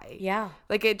guy. Yeah.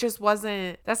 Like it just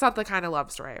wasn't, that's not the kind of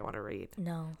love story I want to read.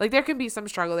 No. Like there can be some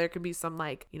struggle. There can be some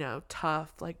like,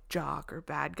 tough, like jock or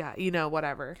bad guy,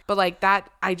 whatever. But like that,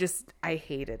 I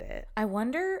hated it. I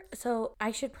wonder, so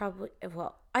I should probably,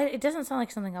 it doesn't sound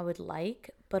like something I would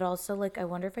like, but also like I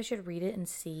wonder if I should read it and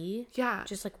see. Yeah.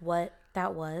 Just like what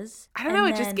that was. I don't know.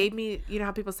 It just gave me, you know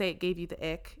how people say it gave you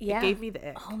the ick? Yeah. It gave me the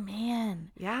ick. Oh,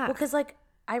 man. Yeah. Well, because like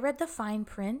I read the fine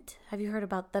print. Have you heard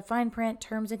about the fine print,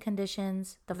 terms and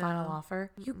conditions, the final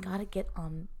offer? You got to get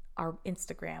on our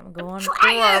Instagram. Go on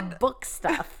our book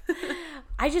stuff.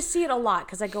 I just see it a lot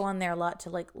because I go on there a lot to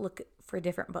like look for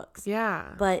different books.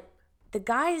 Yeah. But the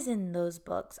guys in those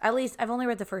books, at least I've only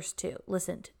read the first two,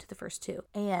 listened to the first two,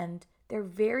 and they're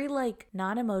very like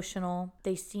not emotional.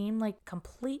 They seem like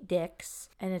complete dicks,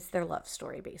 and it's their love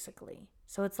story basically.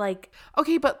 So it's like,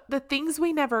 okay, but the things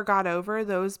we never got over,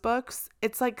 those books,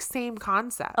 it's like same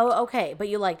concept. oh, okay, but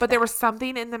you liked But there was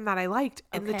something in them that I liked.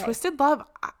 And Okay. the Twisted Love,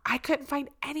 I couldn't find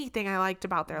anything I liked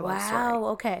about their love story. Wow,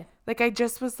 okay. Like I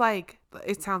just was like,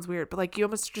 it sounds weird, but like you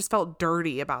almost just felt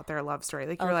dirty about their love story.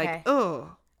 Like you're Okay. like,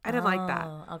 oh, I didn't like that.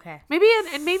 Oh, okay. Maybe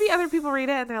and maybe other people read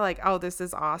it and they're like, oh, this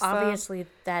is awesome. Obviously,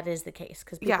 that is the case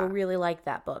because people really like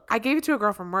that book. I gave it to a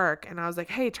girl from work and I was like,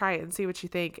 hey, try it and see what you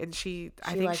think. And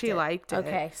I think she liked it.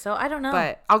 Okay, so I don't know.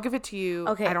 But I'll give it to you.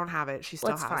 Okay. I don't have it. She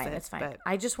still has it. It's fine. But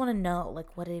I just want to know,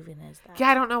 like, what even is that? yeah,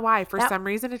 I don't know why. For some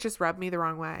reason, it just rubbed me the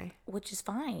wrong way. Which is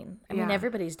fine. I mean,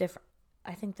 everybody's different.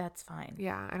 I think that's fine.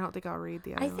 Yeah, I don't think I'll read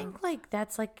the other one. I think, like,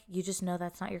 that's, like, you just know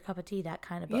that's not your cup of tea, that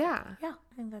kind of book. Yeah. Yeah,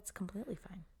 I think that's completely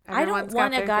fine. Everyone's I don't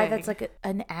want got a guy their that's, like,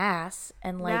 an ass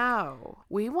and, like... No.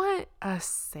 We want a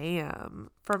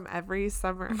Sam from Every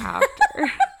Summer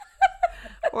After.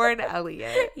 Or an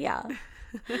Elliot. Yeah.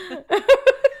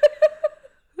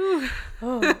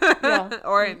 Oh, yeah.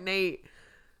 Or a Nate.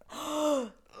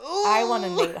 I want a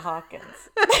Nate Hawkins.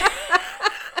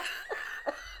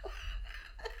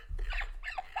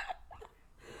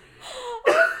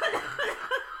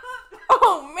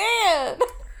 Oh, man.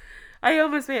 I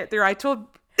almost made it through. I told...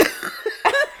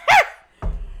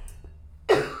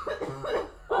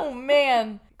 Oh,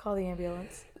 man. Call the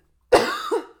ambulance.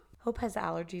 Hope has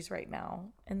allergies right now,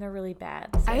 and they're really bad.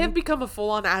 So I have become a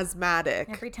full-on asthmatic.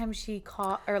 every time she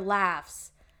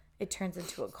laughs, it turns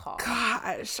into a cough.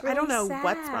 Gosh, I really don't know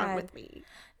what's wrong sad. with me.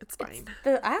 It's fine.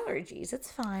 The allergies,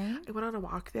 it's fine. I went on a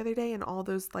walk the other day and all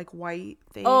those like white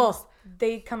things Oh,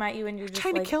 they come at you and you're just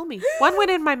trying like, to kill me. One went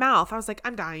in my mouth. I was like,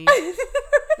 I'm dying.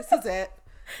 This is it.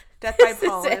 Death by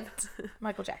pollen.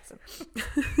 Michael Jackson.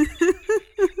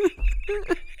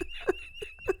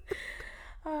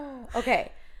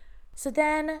 Okay. So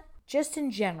then, just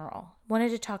in general, wanted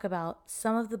to talk about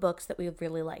some of the books that we've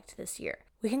really liked this year.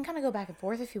 We can kind of go back and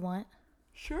forth if you want.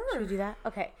 Sure. Should we do that?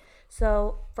 Okay.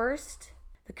 So first,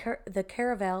 the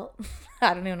Caravel.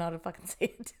 I don't even know how to fucking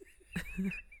say it.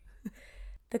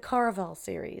 The Caravel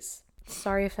series.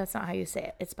 Sorry if that's not how you say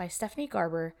it. It's by Stephanie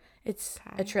Garber. It's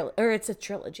a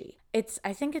trilogy.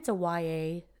 I think it's a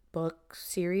YA book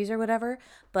series or whatever,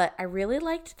 but I really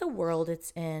liked the world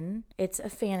it's in. It's a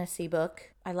fantasy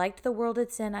book. I liked the world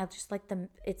it's in. I just like the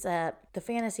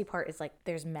fantasy part is like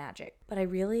there's magic, but I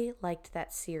really liked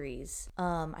that series.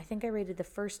 I think I rated the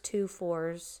first 2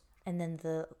 4s, and then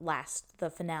the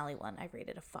finale one, I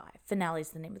rated a 5. Finale is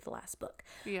the name of the last book.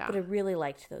 Yeah. But I really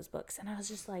liked those books. And I was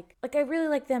just like I really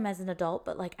like them as an adult,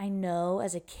 but like I know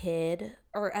as a kid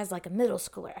or as like a middle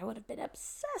schooler, I would have been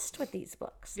obsessed with these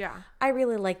books. Yeah. I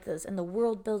really liked those. And the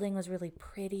world building was really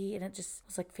pretty and it just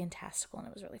was like fantastical and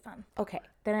it was really fun. Okay.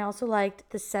 Then I also liked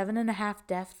The 7.5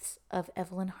 Deaths of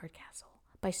Evelyn Hardcastle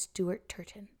by Stuart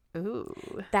Turton.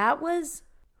 Ooh. That was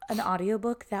an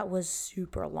audiobook that was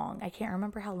super long. I can't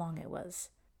remember how long it was.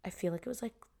 I feel like it was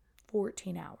like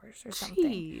 14 hours or something.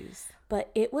 Jeez.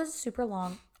 But it was super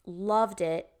long. Loved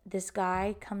it. This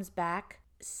guy comes back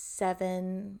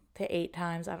 7 to 8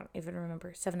 times. I don't even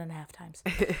remember. 7.5 times.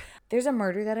 There's a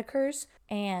murder that occurs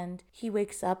and he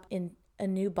wakes up in a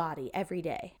new body every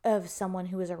day of someone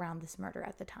who was around this murder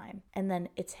at the time. And then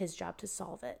it's his job to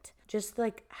solve it. Just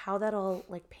like how that all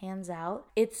like pans out.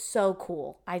 It's so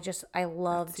cool. I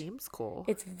loved. That seems cool.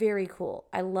 It's very cool.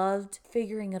 I loved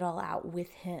figuring it all out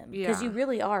with him. Because you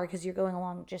really are, because you're going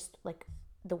along just like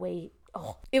the way.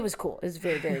 Oh, it was cool. It was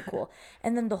very, very cool.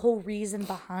 And then the whole reason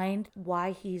behind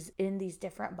why he's in these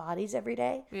different bodies every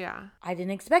day. Yeah. I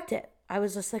didn't expect it. I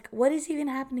was just like, what is even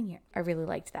happening here? I really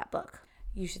liked that book.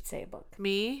 You should say a book.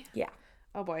 Me? Yeah.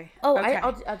 Oh boy. Oh, okay.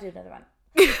 I'll do another one.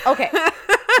 Okay.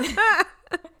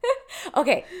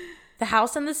 Okay. The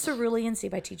House on the Cerulean Sea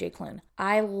by T.J. Klune.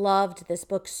 I loved this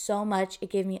book so much. It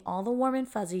gave me all the warm and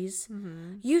fuzzies.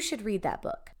 Mm-hmm. You should read that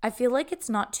book. I feel like it's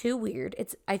not too weird.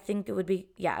 I think it would be,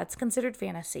 it's considered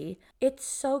fantasy. It's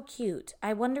so cute.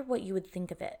 I wonder what you would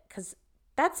think of it because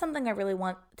that's something I really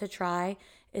want to try,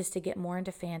 is to get more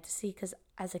into fantasy, because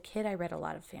as a kid I read a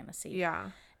lot of fantasy.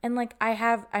 Yeah. And like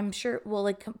I'm sure, well,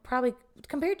 like probably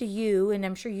compared to you, and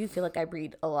I'm sure you feel like I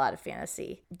read a lot of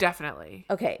fantasy. Definitely.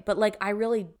 Okay, but like I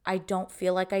don't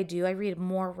feel like I do. I read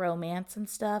more romance and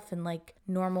stuff, and like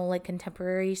normal like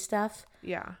contemporary stuff.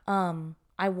 Yeah.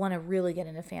 I want to really get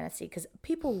into fantasy because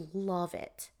people love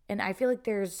it, and I feel like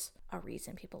there's a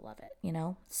reason people love it, you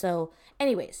know? So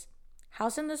anyways,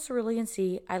 House in the Cerulean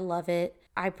Sea, I love it.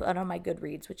 I put on my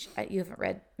Goodreads, which you haven't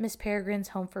read, Miss Peregrine's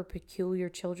Home for Peculiar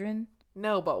Children.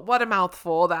 No, but what a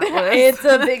mouthful that was. It's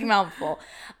a big mouthful.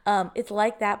 It's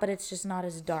like that, but it's just not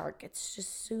as dark. It's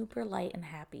just super light and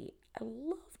happy. I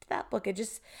loved that book.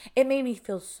 It made me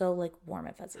feel so like warm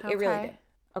and fuzzy. Okay. It really did.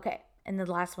 Okay. And the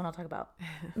last one I'll talk about,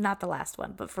 not the last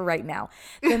one, but for right now,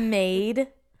 The Maid.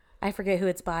 I forget who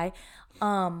it's by.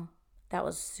 That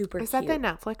was super cute. Is that the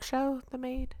Netflix show, The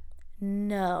Maid?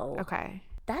 No. Okay.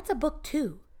 That's a book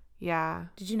too. Yeah.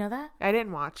 Did you know that? I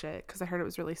didn't watch it because I heard it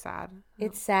was really sad.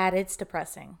 It's sad. It's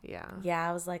depressing. Yeah. Yeah.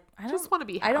 I was like, I just want to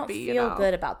be happy. I don't feel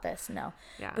good about this. No.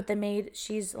 Yeah. But The Maid,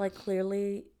 she's like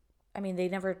clearly, I mean, they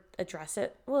never address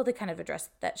it. Well, they kind of address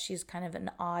that she's kind of an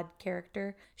odd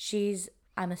character. She's,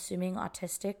 I'm assuming,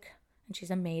 autistic, and she's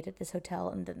a maid at this hotel.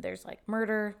 And then there's like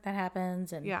murder that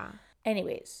happens. And yeah.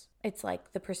 Anyways, it's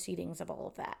like the proceedings of all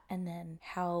of that. And then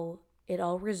how it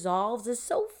all resolves is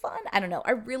so fun. I don't know.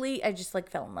 I just like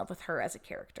fell in love with her as a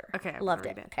character. Okay. Loved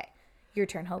it. Okay. Your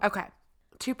turn, Hope. Okay.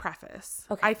 To preface,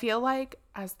 okay. I feel like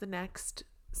as the next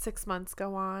 6 months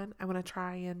go on, I want to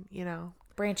try and,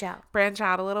 branch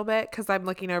out a little bit, because I'm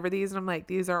looking over these and I'm like,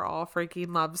 these are all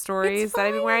freaking love stories that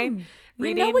I've been reading.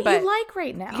 You know what you like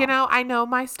right now. I know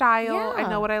my style. Yeah. I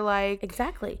know what I like.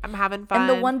 Exactly. I'm having fun. And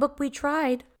the one book we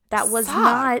tried, that was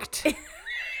sucked. not...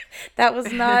 That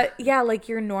was not, like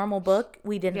your normal book.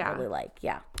 We didn't really like,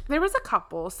 There was a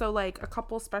couple. So, like, a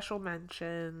couple special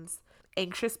mentions.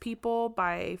 Anxious People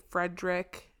by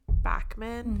Frederick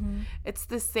Backman. Mm-hmm. It's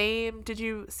the same. Did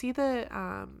you see the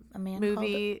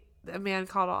movie, A Man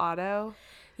Called Otto?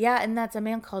 Yeah, and that's A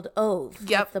Man Called Ove.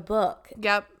 Yep. The book.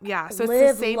 Yep. Yeah. So Liv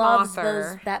it's the same loves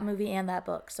author. that movie and that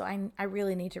book. So I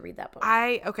really need to read that book.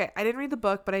 I didn't read the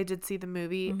book, but I did see the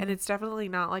movie, and it's definitely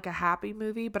not like a happy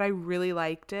movie, but I really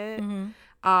liked it. Mm-hmm.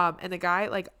 And the guy,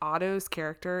 like, Otto's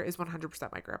character is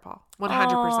 100% my grandpa. 100%.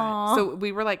 Aww. So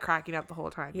we were like cracking up the whole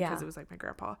time because it was like my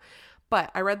grandpa. But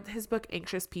I read his book,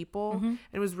 Anxious People, and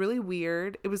it was really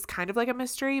weird. It was kind of like a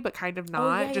mystery, but kind of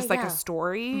not. Just like a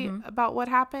story about what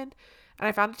happened. And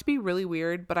I found it to be really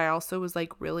weird, but I also was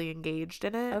like really engaged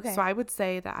in it. Okay. So I would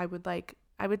say that I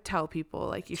would tell people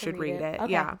like you should read it.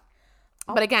 Okay. Yeah.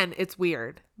 But again, it's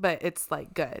weird, but it's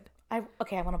like good. I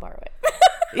want to borrow it.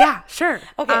 Yeah, sure.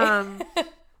 Okay. I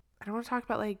don't want to talk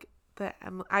about like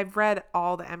I've read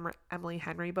all the Emily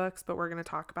Henry books, but we're going to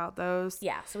talk about those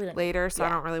later. So I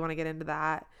don't really want to get into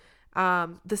that.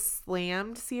 The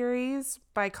Slammed series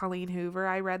by Colleen Hoover,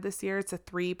 I read this year. It's a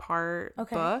 3-part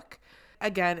book.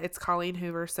 Again, it's Colleen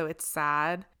Hoover, so it's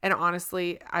sad. And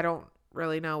honestly, I don't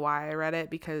really know why I read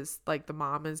it, because like the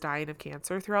mom is dying of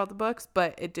cancer throughout the books,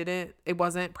 but it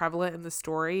wasn't prevalent in the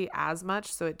story as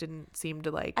much, so it didn't seem to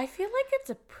like I feel like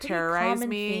it's a pretty common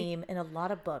theme in a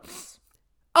lot of books.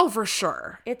 Oh, for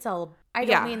sure. I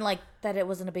don't mean like that it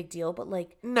wasn't a big deal, but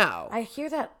like no. I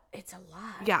hear that it's a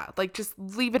lot. Yeah, like just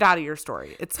leave it out of your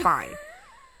story. It's fine.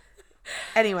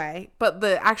 Anyway, but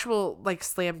the actual like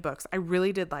Slammed books, I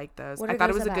really did like those. I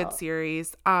thought it was a good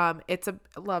series. It's a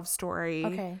love story.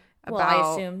 Okay. Well,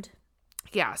 I assumed.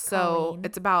 Yeah, so Colleen.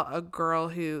 It's about a girl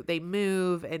who they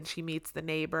move and she meets the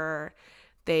neighbor.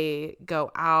 They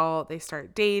go out, they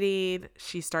start dating.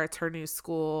 She starts her new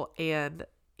school and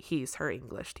he's her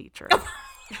English teacher.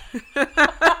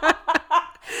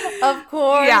 Of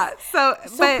course. Yeah. So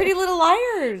Pretty Little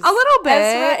Liars. A little bit.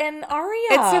 Ezra and Aria.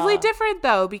 It's definitely different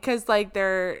though, because like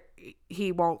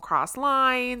he won't cross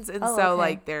lines, and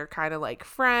like they're kind of like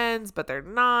friends, but they're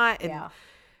not. And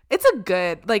it's a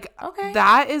good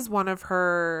that is one of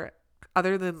her,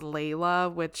 other than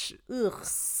Layla, which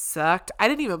sucked. I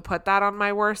didn't even put that on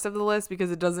my worst of the list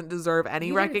because it doesn't deserve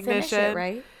any recognition. Didn't finish it,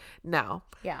 right? No.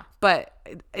 Yeah. But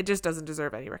it just doesn't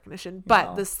deserve any recognition. No.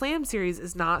 But the Slam series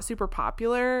is not super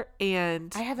popular,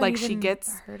 and I haven't even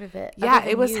heard of it. Yeah,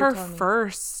 it was her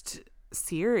first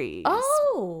series.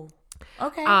 Oh.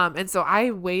 Okay. And so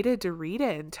I waited to read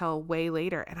it until way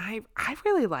later, and I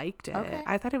really liked it. Okay.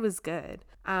 I thought it was good.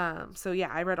 So yeah,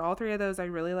 I read all 3 of those. I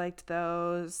really liked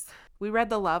those. We read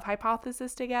The Love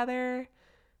Hypothesis together.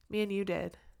 Me and you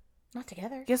did. Not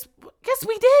together. Yes,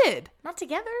 we did. Not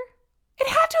together. It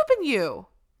had to have been you.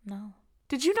 No.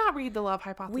 Did you not read The Love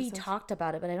Hypothesis? We talked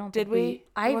about it, but I don't Did think we?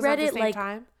 I read it like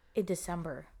time? in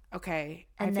December. Okay.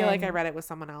 I feel like I read it with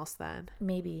someone else then.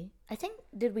 Maybe. I think,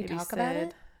 did we talk about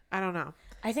it? I don't know.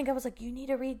 I think I was like, you need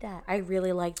to read that. I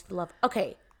really liked The Love.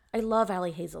 Okay. I love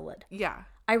Allie Hazelwood. Yeah.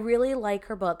 I really like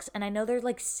her books. And I know they're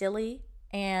like silly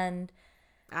and...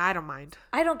 I don't mind.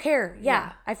 I don't care.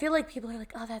 Yeah. I feel like people are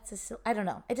like, oh, that's a silly... I don't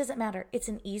know. It doesn't matter. It's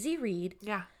an easy read.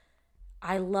 Yeah.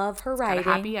 I love her writing.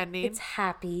 Got a happy ending. It's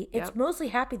happy. Yep. It's mostly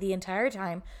happy the entire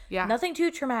time. Yeah. Nothing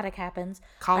too traumatic happens.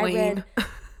 Colleen.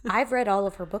 I've read all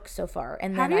of her books so far.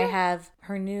 And then I have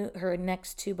her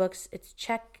next 2 books. It's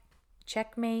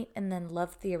Checkmate and then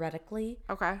Love Theoretically.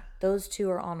 Okay. Those 2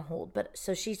 are on hold. But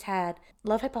so she's had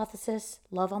Love Hypothesis,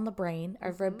 Love on the Brain.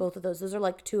 I've read both of those. Those are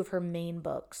like 2 of her main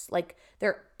books. Like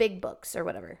they're big books or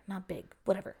whatever. Not big,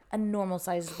 whatever. A normal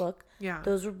sized book. Yeah.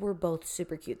 Those were both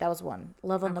super cute. That was one.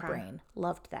 Love on the Brain.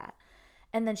 Loved that.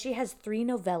 And then she has 3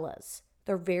 novellas.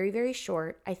 They're very, very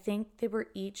short. I think they were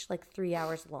each like 3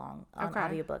 hours long on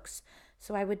audiobooks.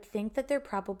 So I would think that they're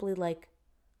probably like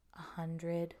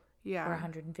 100 or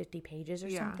 150 pages or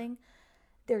something.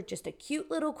 They're just a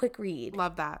cute little quick read.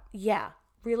 Love that. Yeah.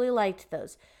 Really liked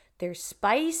those. They're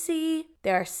spicy.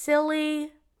 They're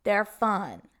silly. They're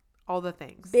fun. All the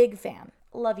things. Big fan.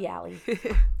 Love you, Allie.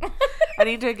 I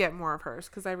need to get more of hers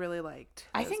because I really liked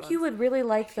I think you would really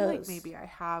like those. Like maybe I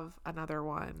have another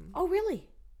one. Oh, really?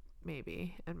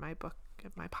 Maybe in my book,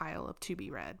 in my pile of to be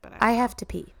read. But I have to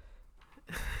pee.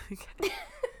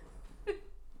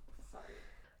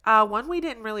 Sorry. One we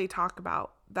didn't really talk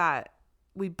about that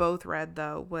we both read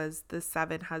though was The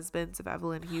 7 Husbands of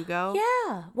Evelyn Hugo.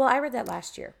 Yeah. Well, I read that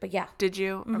last year, but yeah. Did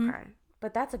you? Mm-hmm. Okay.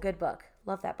 But that's a good book.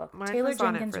 Love that book. Mine Taylor was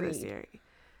on Jenkins it for Reid. this year.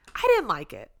 I didn't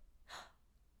like it.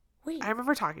 Wait. I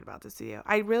remember talking about this to you.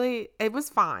 It was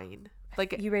fine.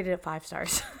 Like you rated it 5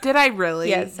 stars. Did I really?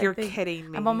 Yes. You're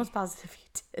kidding me. I'm almost positive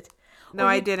you did. No,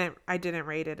 I didn't. I didn't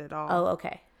rate it at all. Oh,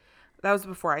 okay. That was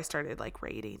before I started like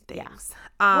rating things.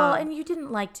 Yeah. Well, and you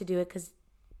didn't like to do it because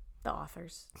the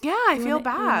authors. Yeah, I feel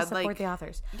bad. You want to support the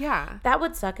authors. Yeah. That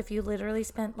would suck if you literally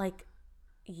spent like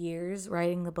years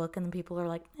writing the book and then people are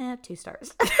like, 2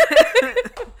 stars.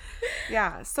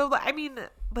 Yeah. So, I mean,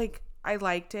 like, I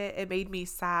liked it. It made me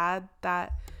sad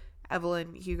that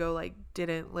Evelyn Hugo, like,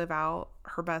 didn't live out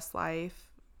her best life.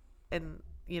 And,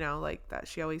 you know, like, that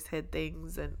she always hid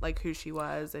things and, like, who she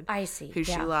was and who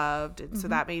she loved. And so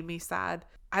that made me sad.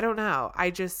 I don't know.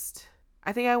 I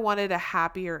think I wanted a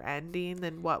happier ending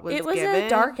than what was given. It was a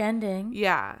dark ending.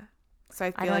 Yeah. So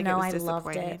I feel like it was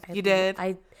disappointing. I loved it. You did?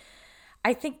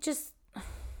 I think just,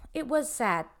 it was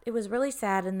sad. It was really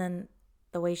sad. And then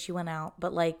the way she went out.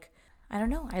 But, like, I don't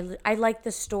know. I like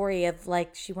the story of,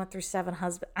 like, she went through 7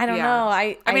 husbands. I don't know.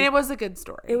 I mean, it was a good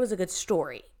story. It was a good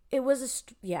story. It was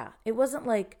It wasn't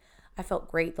like I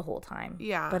felt great the whole time.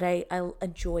 Yeah. But I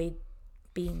enjoyed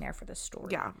being there for the story.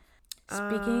 Yeah.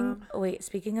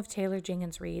 Speaking of Taylor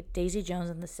Jenkins Reid, Daisy Jones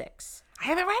and the Six. I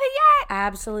haven't read it yet.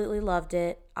 Absolutely loved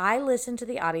it. I listened to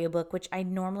the audiobook, which I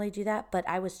normally do that, but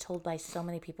I was told by so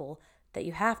many people that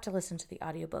you have to listen to the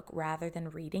audiobook rather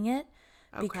than reading it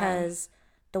because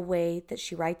the way that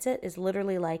she writes it is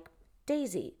literally like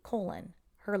Daisy,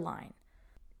 her line.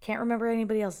 Can't remember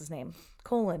anybody else's name,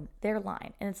 their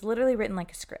line. And it's literally written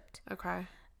like a script. Okay.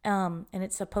 And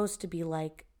it's supposed to be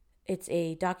like, it's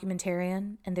a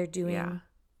documentarian and they're doing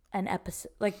an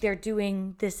episode, like they're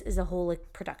doing, this is a whole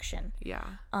like production. Yeah.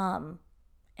 And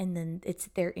then it's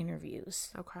their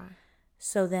interviews. Okay.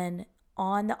 So then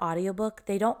on the audiobook,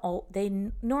 they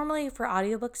normally for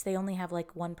audiobooks, they only have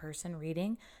like one person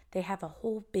reading. They have a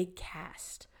whole big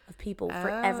cast of people for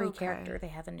every character. They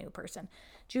have a new person.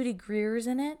 Judy Greer's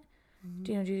in it. Mm-hmm.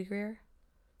 Do you know Judy Greer?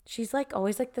 She's like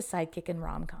always like the sidekick in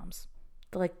rom-coms.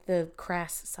 Like the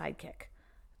crass sidekick.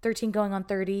 13 Going on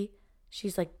 30.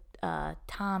 She's like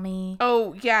Tommy.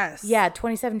 Oh, yes. Yeah,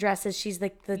 27 Dresses. She's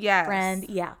like the friend.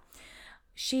 Yeah.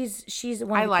 She's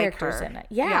one of the characters in it.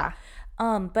 Yeah.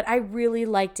 But I really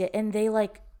liked it. And they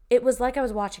it was like I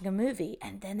was watching a movie.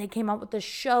 And then they came out with the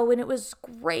show and it was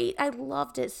great. I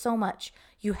loved it so much.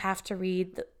 You have to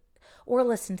read or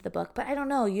listen to the book. But I don't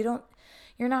know. You're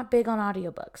not big on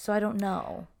audiobooks, so I don't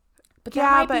know. But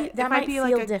that might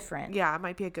feel different. Yeah, it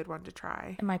might be a good one to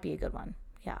try. It might be a good one.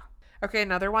 Yeah. Okay,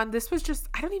 another one. This was just,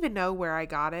 I don't even know where I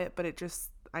got it, but I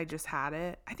just had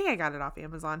it. I think I got it off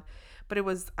Amazon. But it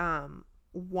was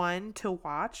One to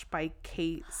Watch by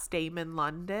Kate Stayman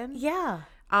London. Yeah.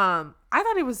 I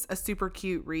thought it was a super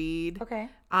cute read. Okay.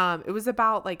 It was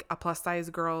about like a plus size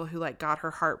girl who like got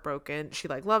her heart broken. She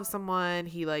like loved someone.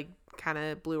 He like kind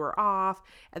of blew her off,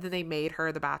 and then they made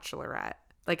her the Bachelorette.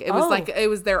 Like it was it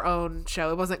was their own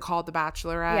show. It wasn't called The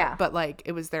Bachelorette, but like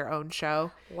it was their own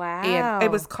show. Wow. And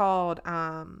it was called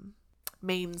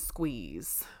Main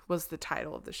Squeeze was the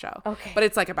title of the show. Okay. But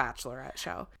it's like a Bachelorette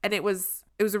show. And it was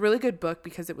a really good book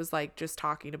because it was like just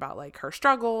talking about like her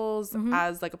struggles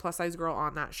as like a plus size girl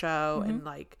on that show and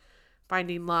like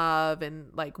finding love and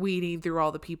like weeding through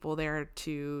all the people there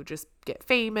to just get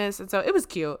famous. And so it was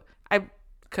cute. I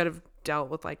could have dealt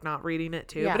with like not reading it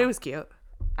too, but it was cute.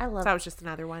 I love so that was just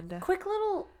another one to quick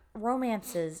little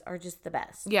romances are just the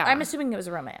best. Yeah. I'm assuming it was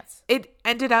a romance. It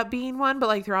ended up being one, but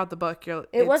like throughout the book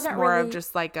it wasn't more really... of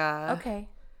just like a okay.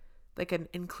 Like an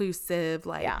inclusive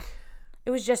like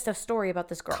it was just a story about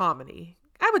this girl. Comedy.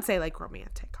 I would say like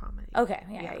romantic comedy. Okay.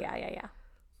 Yeah.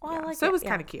 Well, I like so it was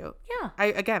kind of cute. Yeah.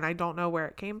 I don't know where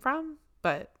it came from,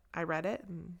 but I read it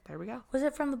and there we go. Was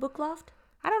it from the Book Loft?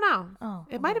 I don't know. Oh.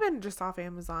 It might have been just off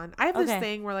Amazon. I have this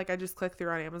thing where like I just click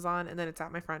through on Amazon and then it's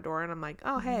at my front door and I'm like,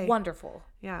 oh hey. Wonderful.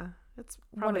 Yeah. It's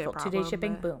probably wonderful. A problem, 2-day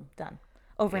shipping, boom, done.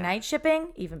 Overnight shipping,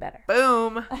 even better.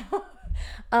 Boom.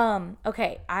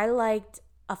 Okay. I liked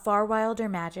A Far Wilder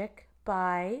Magic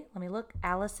by, let me look,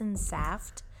 Allison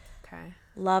Saft. Okay.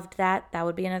 Loved that. That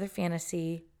would be another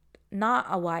fantasy. Not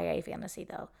a YA fantasy,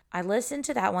 though. I listened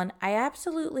to that one. I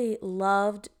absolutely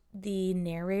loved the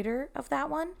narrator of that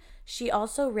one. She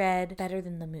also read Better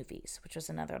Than the Movies, which was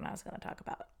another one I was going to talk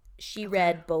about. She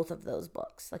read both of those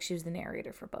books. Like, she was the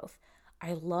narrator for both.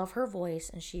 I love her voice,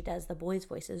 and she does the boys'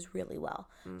 voices really well.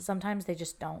 Sometimes they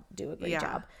just don't do a great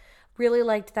job. Really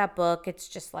liked that book. It's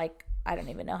just like, I don't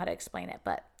even know how to explain it,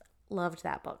 but loved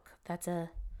that book. I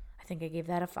think I gave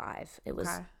that a 5. It was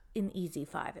an easy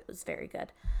 5. It was very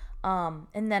good.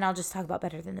 And then I'll just talk about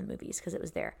Better Than the Movies because it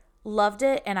was there. Loved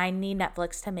it, and I need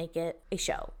Netflix to make it a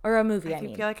show or a movie. I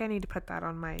feel like I need to put that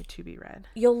on my to be read.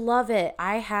 You'll love it.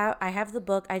 I have the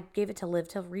book. I gave it to Liv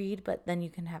to read, but then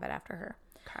you can have it after her.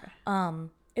 Okay.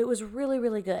 It was really,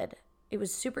 really good. It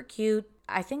was super cute.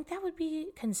 I think that would be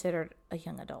considered a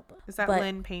young adult book. Is that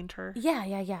Lynn Painter?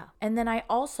 Yeah. And then I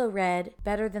also read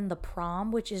Better Than the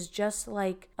Prom, which is just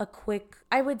like a quick,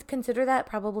 I would consider that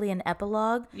probably an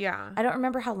epilogue. Yeah. I don't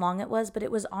remember how long it was, but it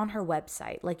was on her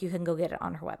website. Like you can go get it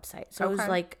on her website. So it was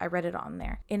like, I read it on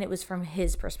there and it was from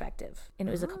his perspective and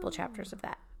it was a couple chapters of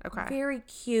that. Okay. Very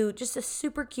cute. Just a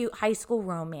super cute high school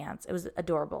romance. It was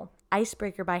adorable.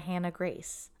 Icebreaker by Hannah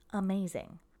Grace.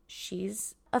 Amazing.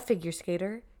 She's a figure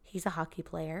skater. He's a hockey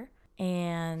player.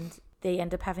 And they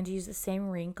end up having to use the same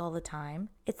rink all the time.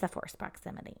 It's the forced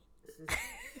proximity.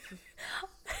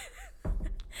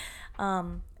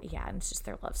 Yeah, and it's just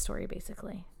their love story,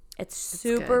 basically. It's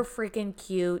super freaking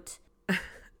cute.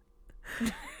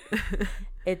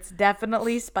 It's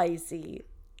definitely spicy.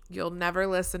 You'll never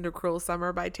listen to Cruel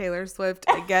Summer by Taylor Swift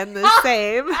again the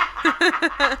same.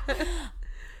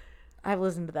 I've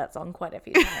listened to that song quite a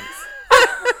few times.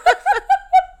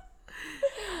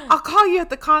 I'll call you at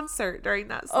the concert during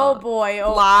that song. Oh boy.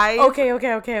 Oh. Live.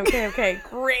 Okay.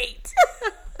 Great.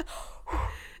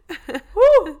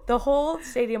 Woo. The whole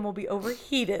stadium will be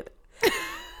overheated.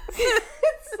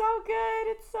 It's so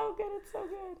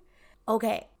good.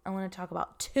 Okay. I want to talk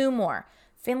about 2 more.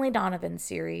 Finley Donovan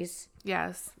series.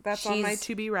 Yes. That's on my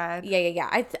to be read. Yeah.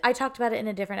 I talked about it in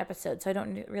a different episode, so I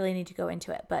don't really need to go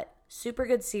into it. But super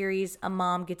good series. A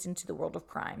mom gets into the world of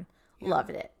crime. Yeah. Loved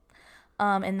it.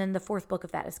 And then the 4th book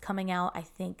of that is coming out, I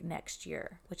think, next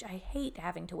year, which I hate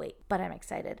having to wait, but I'm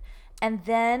excited. And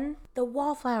then the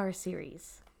Wallflower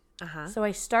series. So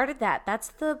I started that. That's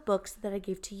the books that I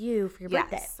gave to you for your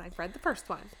birthday. Yes, I've read the first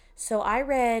one. So I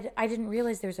didn't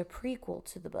realize there's a prequel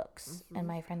to the books. And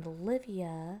my friend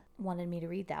Olivia wanted me to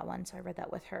read that one, so I read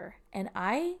that with her. And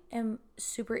I am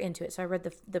super into it. So I read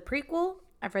the prequel.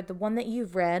 I've read the one that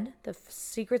you've read, The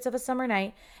Secrets of a Summer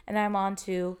Night, and I'm on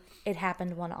to It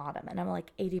Happened One Autumn, and I'm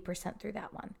like 80% through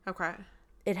that one. Okay.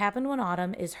 It Happened One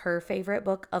Autumn is her favorite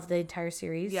book of the entire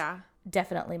series. Yeah.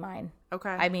 Definitely mine. Okay.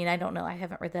 I mean, I don't know. I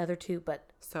haven't read the other 2, but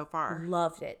so far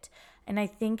loved it. And I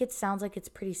think it sounds like it's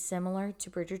pretty similar to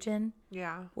Bridgerton.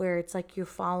 Yeah. Where it's like you're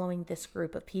following this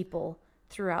group of people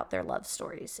throughout their love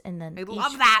stories. And then I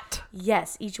love that.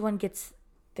 Yes. Each one gets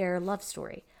their love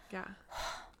story. Yeah.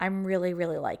 I'm really,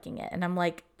 really liking it. And I'm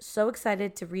like so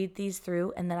excited to read these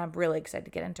through. And then I'm really excited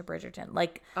to get into Bridgerton.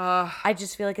 Like, I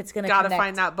just feel like it's going to gotta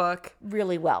find that book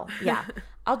really well. Yeah.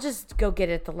 I'll just go get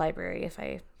it at the library if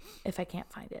I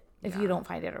can't find it. If you don't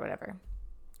find it or whatever.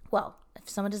 Well, if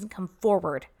someone doesn't come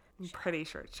forward. I'm pretty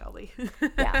sure it's Shelby.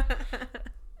 Yeah.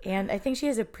 And I think she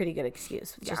has a pretty good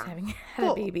excuse with just having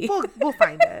had a baby. We'll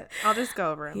find it. I'll just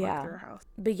go over and look through her house.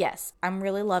 But yes, I'm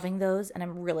really loving those, and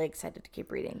I'm really excited to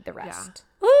keep reading the rest.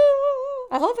 Yeah.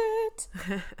 Woo! I love it.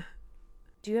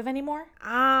 Do you have any more?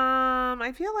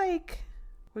 I feel like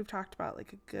we've talked about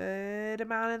like a good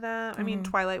amount of them. I mean,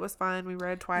 Twilight was fun. We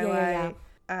read Twilight.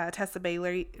 Tessa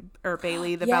Bailey,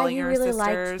 the Bellinger really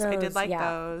sisters. I did like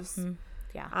those. Mm-hmm.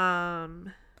 Yeah.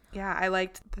 Yeah, I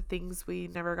liked the Things We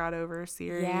Never Got Over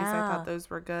series. I thought those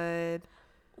were good.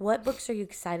 What books are you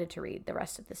excited to read the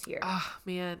rest of this year? Oh,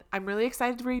 man. I'm really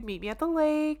excited to read Meet Me at the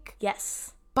Lake.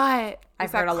 Yes. But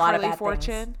I've heard a lot of bad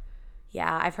Fortune? Things.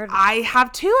 Yeah, I've heard. I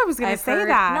have too. I was going to say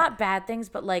that. Not bad things,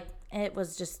 but like it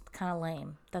was just kind of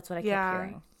lame. That's what I kept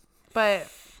hearing.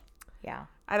 But yeah.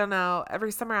 I don't know.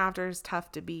 Every Summer After is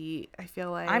tough to beat. I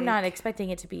feel like I'm not expecting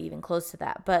it to be even close to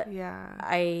that, but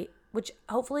which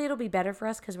hopefully it'll be better for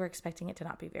us because we're expecting it to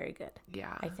not be very good.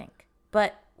 Yeah, I think,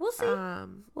 but we'll see.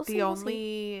 The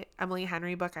only Emily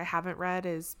Henry book I haven't read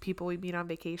is People We Meet on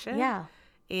Vacation. Yeah,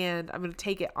 and I'm gonna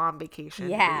take it on vacation.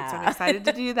 Yeah, so I'm excited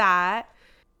to do that.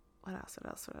 What else?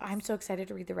 I'm so excited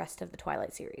to read the rest of the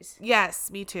Twilight series.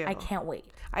 Yes, me too. I can't wait.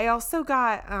 I also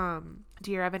got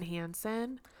Dear Evan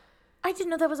Hansen. I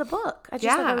didn't know that was a book. I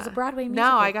just thought that was a Broadway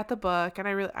musical. No, I got the book, and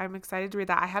I'm excited to read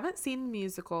that. I haven't seen the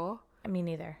musical. Me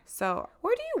neither. So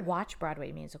where do you watch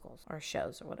Broadway musicals or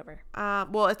shows or whatever?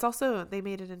 Well, it's also they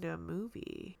made it into a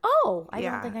movie. Oh, I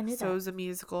don't think I knew that. So it was a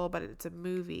musical, but it's a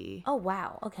movie. Oh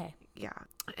wow, okay. Yeah,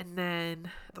 and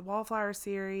then the Wallflower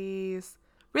series.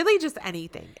 Really, just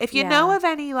anything. If you know of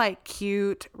any like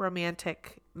cute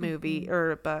romantic movie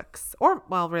or books, or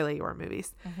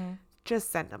movies.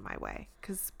 Just send them my way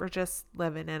because we're just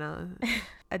living in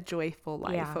a joyful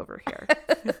life over here.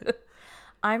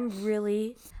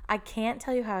 I can't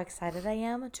tell you how excited I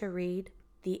am to read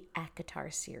the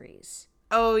ACOTAR series.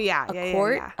 Oh, yeah. A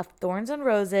Court of Thorns and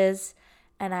Roses.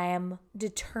 And I am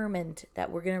determined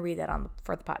that we're going to read that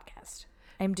for the podcast.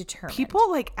 I'm determined.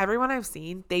 People, like everyone I've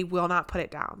seen, they will not put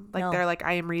it down. Like they're like,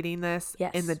 I am reading this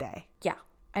in the day. Yeah.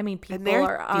 I mean, people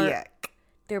are thick.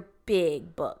 They're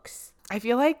big books. I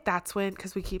feel like that's when,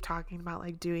 because we keep talking about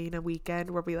like doing a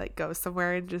weekend where we like go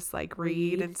somewhere and just like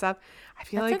read and stuff. I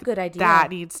feel that's like a good idea. That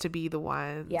needs to be the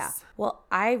ones. Yeah. Well,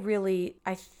 I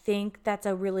think that's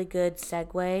a really good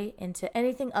segue into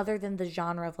anything other than the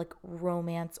genre of like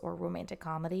romance or romantic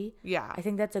comedy. Yeah. I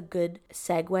think that's a good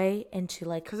segue into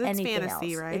like anything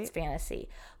fantasy, else. Right? It's fantasy.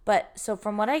 But so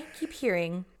from what I keep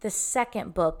hearing, the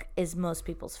second book is most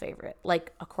people's favorite,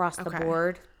 like across the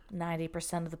board.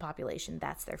 90% of the population,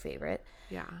 that's their favorite.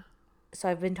 Yeah. So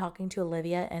I've been talking to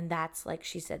Olivia, and that's like,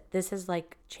 she said, this has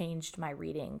like changed my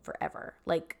reading forever.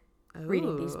 Like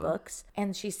reading these books.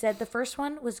 And she said the first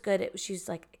one was good. She's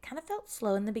like, it kind of felt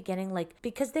slow in the beginning, like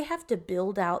because they have to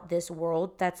build out this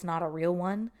world that's not a real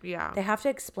one. Yeah. They have to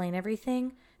explain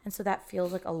everything. And so that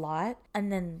feels like a lot.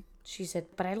 And then she said,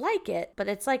 but I like it. But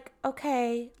it's like,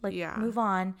 okay, like move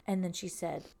on. And then she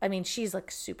said, I mean, she's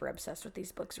like super obsessed with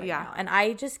these books right now. And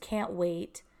I just can't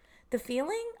wait. The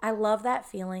feeling, I love that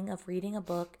feeling of reading a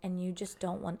book and you just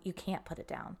you can't put it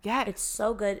down. Yeah. It's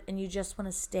so good. And you just want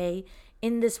to stay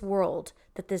in this world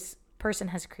that this person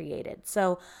has created.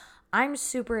 So I'm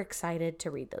super excited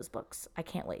to read those books. I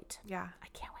can't wait. Yeah. I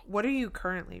can't wait. What are you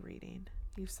currently reading?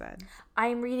 You said.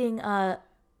 I'm reading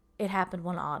It Happened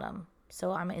One Autumn.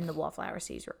 So I'm in the Wallflower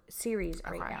series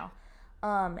right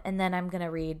now. And then I'm going to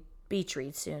read Beach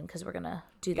Read soon because we're going to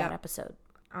do that episode.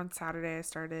 On Saturday, I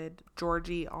started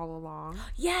Georgie All Along.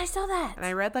 Yeah, I saw that. And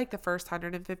I read like the first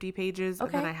 150 pages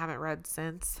and then I haven't read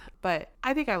since. But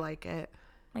I think I like it.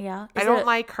 Yeah. I don't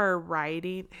like her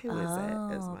writing. Who is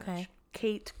it as much?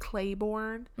 Kate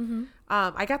Claiborne. Mm-hmm.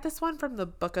 I got this one from the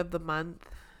Book of the Month.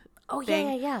 Oh,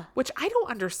 yeah. Which I don't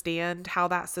understand how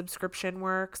that subscription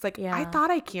works. Like, I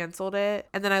thought I canceled it.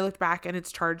 And then I looked back and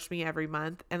it's charged me every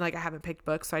month. And, like, I haven't picked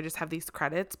books. So I just have these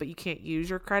credits. But you can't use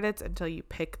your credits until you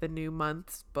pick the new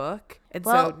month's book. And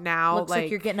so now, looks like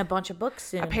you're getting a bunch of books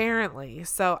soon. Apparently.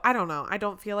 So, I don't know. I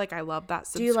don't feel like I love that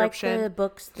subscription. Do you like the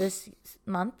books this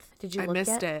month? Did you look at? I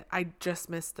missed it. I just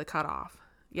missed the cutoff.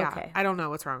 Yeah. Okay. I don't know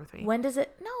what's wrong with me. When does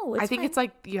it? No, it's I think it's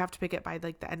like you have to pick it by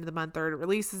like the end of the month or it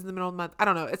releases in the middle of the month. I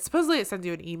don't know. It's supposedly it sends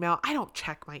you an email. I don't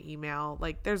check my email.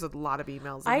 Like there's a lot of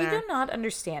emails in there. I do not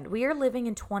understand. We are living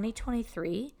in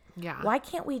 2023. Yeah. Why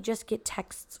can't we just get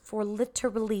texts for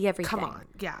literally everything? Come on.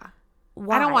 Yeah.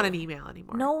 Why? I don't want an email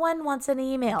anymore. No one wants an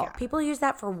email. Yeah. People use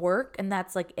that for work and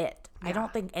that's like it. Yeah. I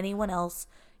don't think anyone else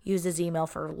uses email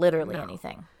for literally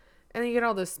anything. And you get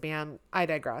all this spam. I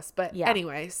digress. But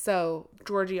anyway, so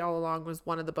Georgie All Along was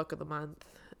one of the Book of the Month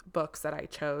books that I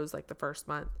chose like the first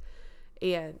month.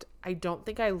 And I don't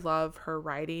think I love her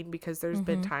writing because there's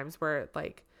been times where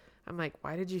like, I'm like,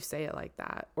 why did you say it like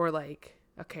that? Or like,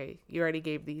 okay, you already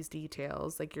gave these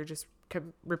details. Like you're just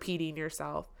repeating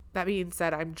yourself. That being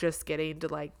said, I'm just getting to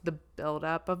like the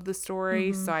buildup of the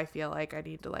story, so I feel like I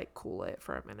need to like cool it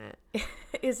for a minute.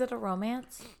 Is it a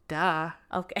romance? Duh.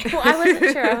 Okay. Well, I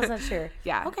wasn't sure.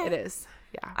 Yeah, okay. It is.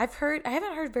 Yeah. I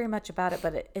haven't heard very much about it,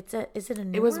 but is it a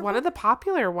new It was one of the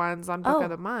popular ones on Book of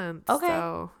the Month. Okay.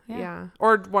 So, yeah.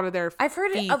 Or one of their I've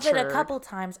heard of it a couple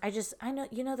times. I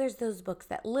know, there's those books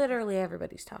that literally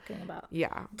everybody's talking about.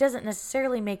 Yeah. It doesn't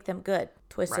necessarily make them good.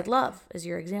 Twisted Love is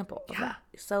your example of that.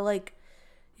 So, like,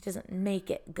 it doesn't make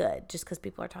it good just because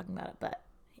people are talking about it, but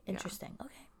interesting. Yeah.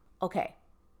 Okay.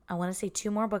 I want to say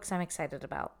 2 more books I'm excited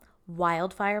about.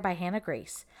 Wildfire by Hannah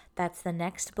Grace. That's the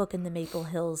next book in the Maple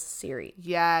Hills series.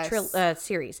 Yes.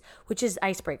 Series, which is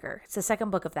Icebreaker. It's the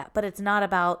second book of that, but it's not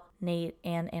about Nate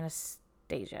and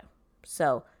Anastasia.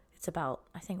 So it's about,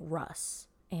 I think, Russ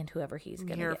and whoever he's going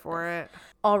to get. Here for it.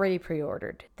 Already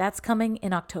pre-ordered. That's coming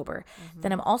in October.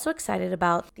 Then I'm also excited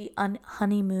about the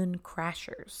Honeymoon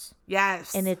Crashers.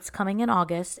 Yes. And it's coming in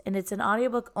August, and it's an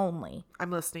audiobook only.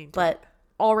 I'm listening to but it.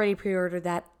 Already pre-ordered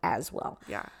that as well.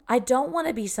 Yeah. I don't want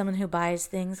to be someone who buys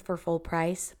things for full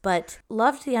price, but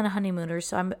loved the Honeymooners,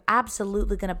 so I'm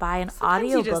absolutely going to buy an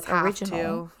audiobook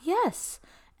original. Yes.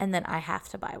 And then I have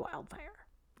to buy Wildfire.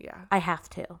 Yeah. I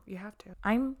have to. You have to.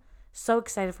 I'm so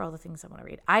excited for all the things I want to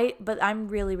read. But I'm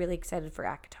really, really excited for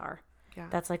ACOTAR. Yeah.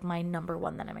 That's like my number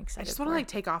one that I'm excited for. I just want to like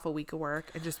take off a week of work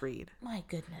and just read. My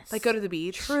goodness. Like go to the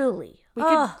beach. Truly. We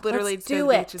could literally go to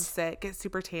the beach and sit, get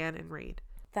super tan and read.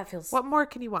 That feels... What more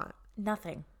can you want?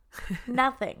 Nothing.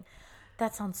 Nothing.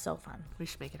 That sounds so fun. We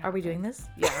should make it happen. Are we doing this?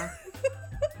 Yeah.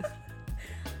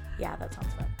 Yeah, that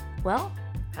sounds fun. Well,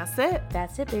 that's it.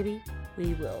 That's it, baby.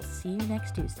 We will see you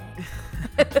next Tuesday.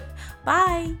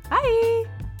 Bye. Bye.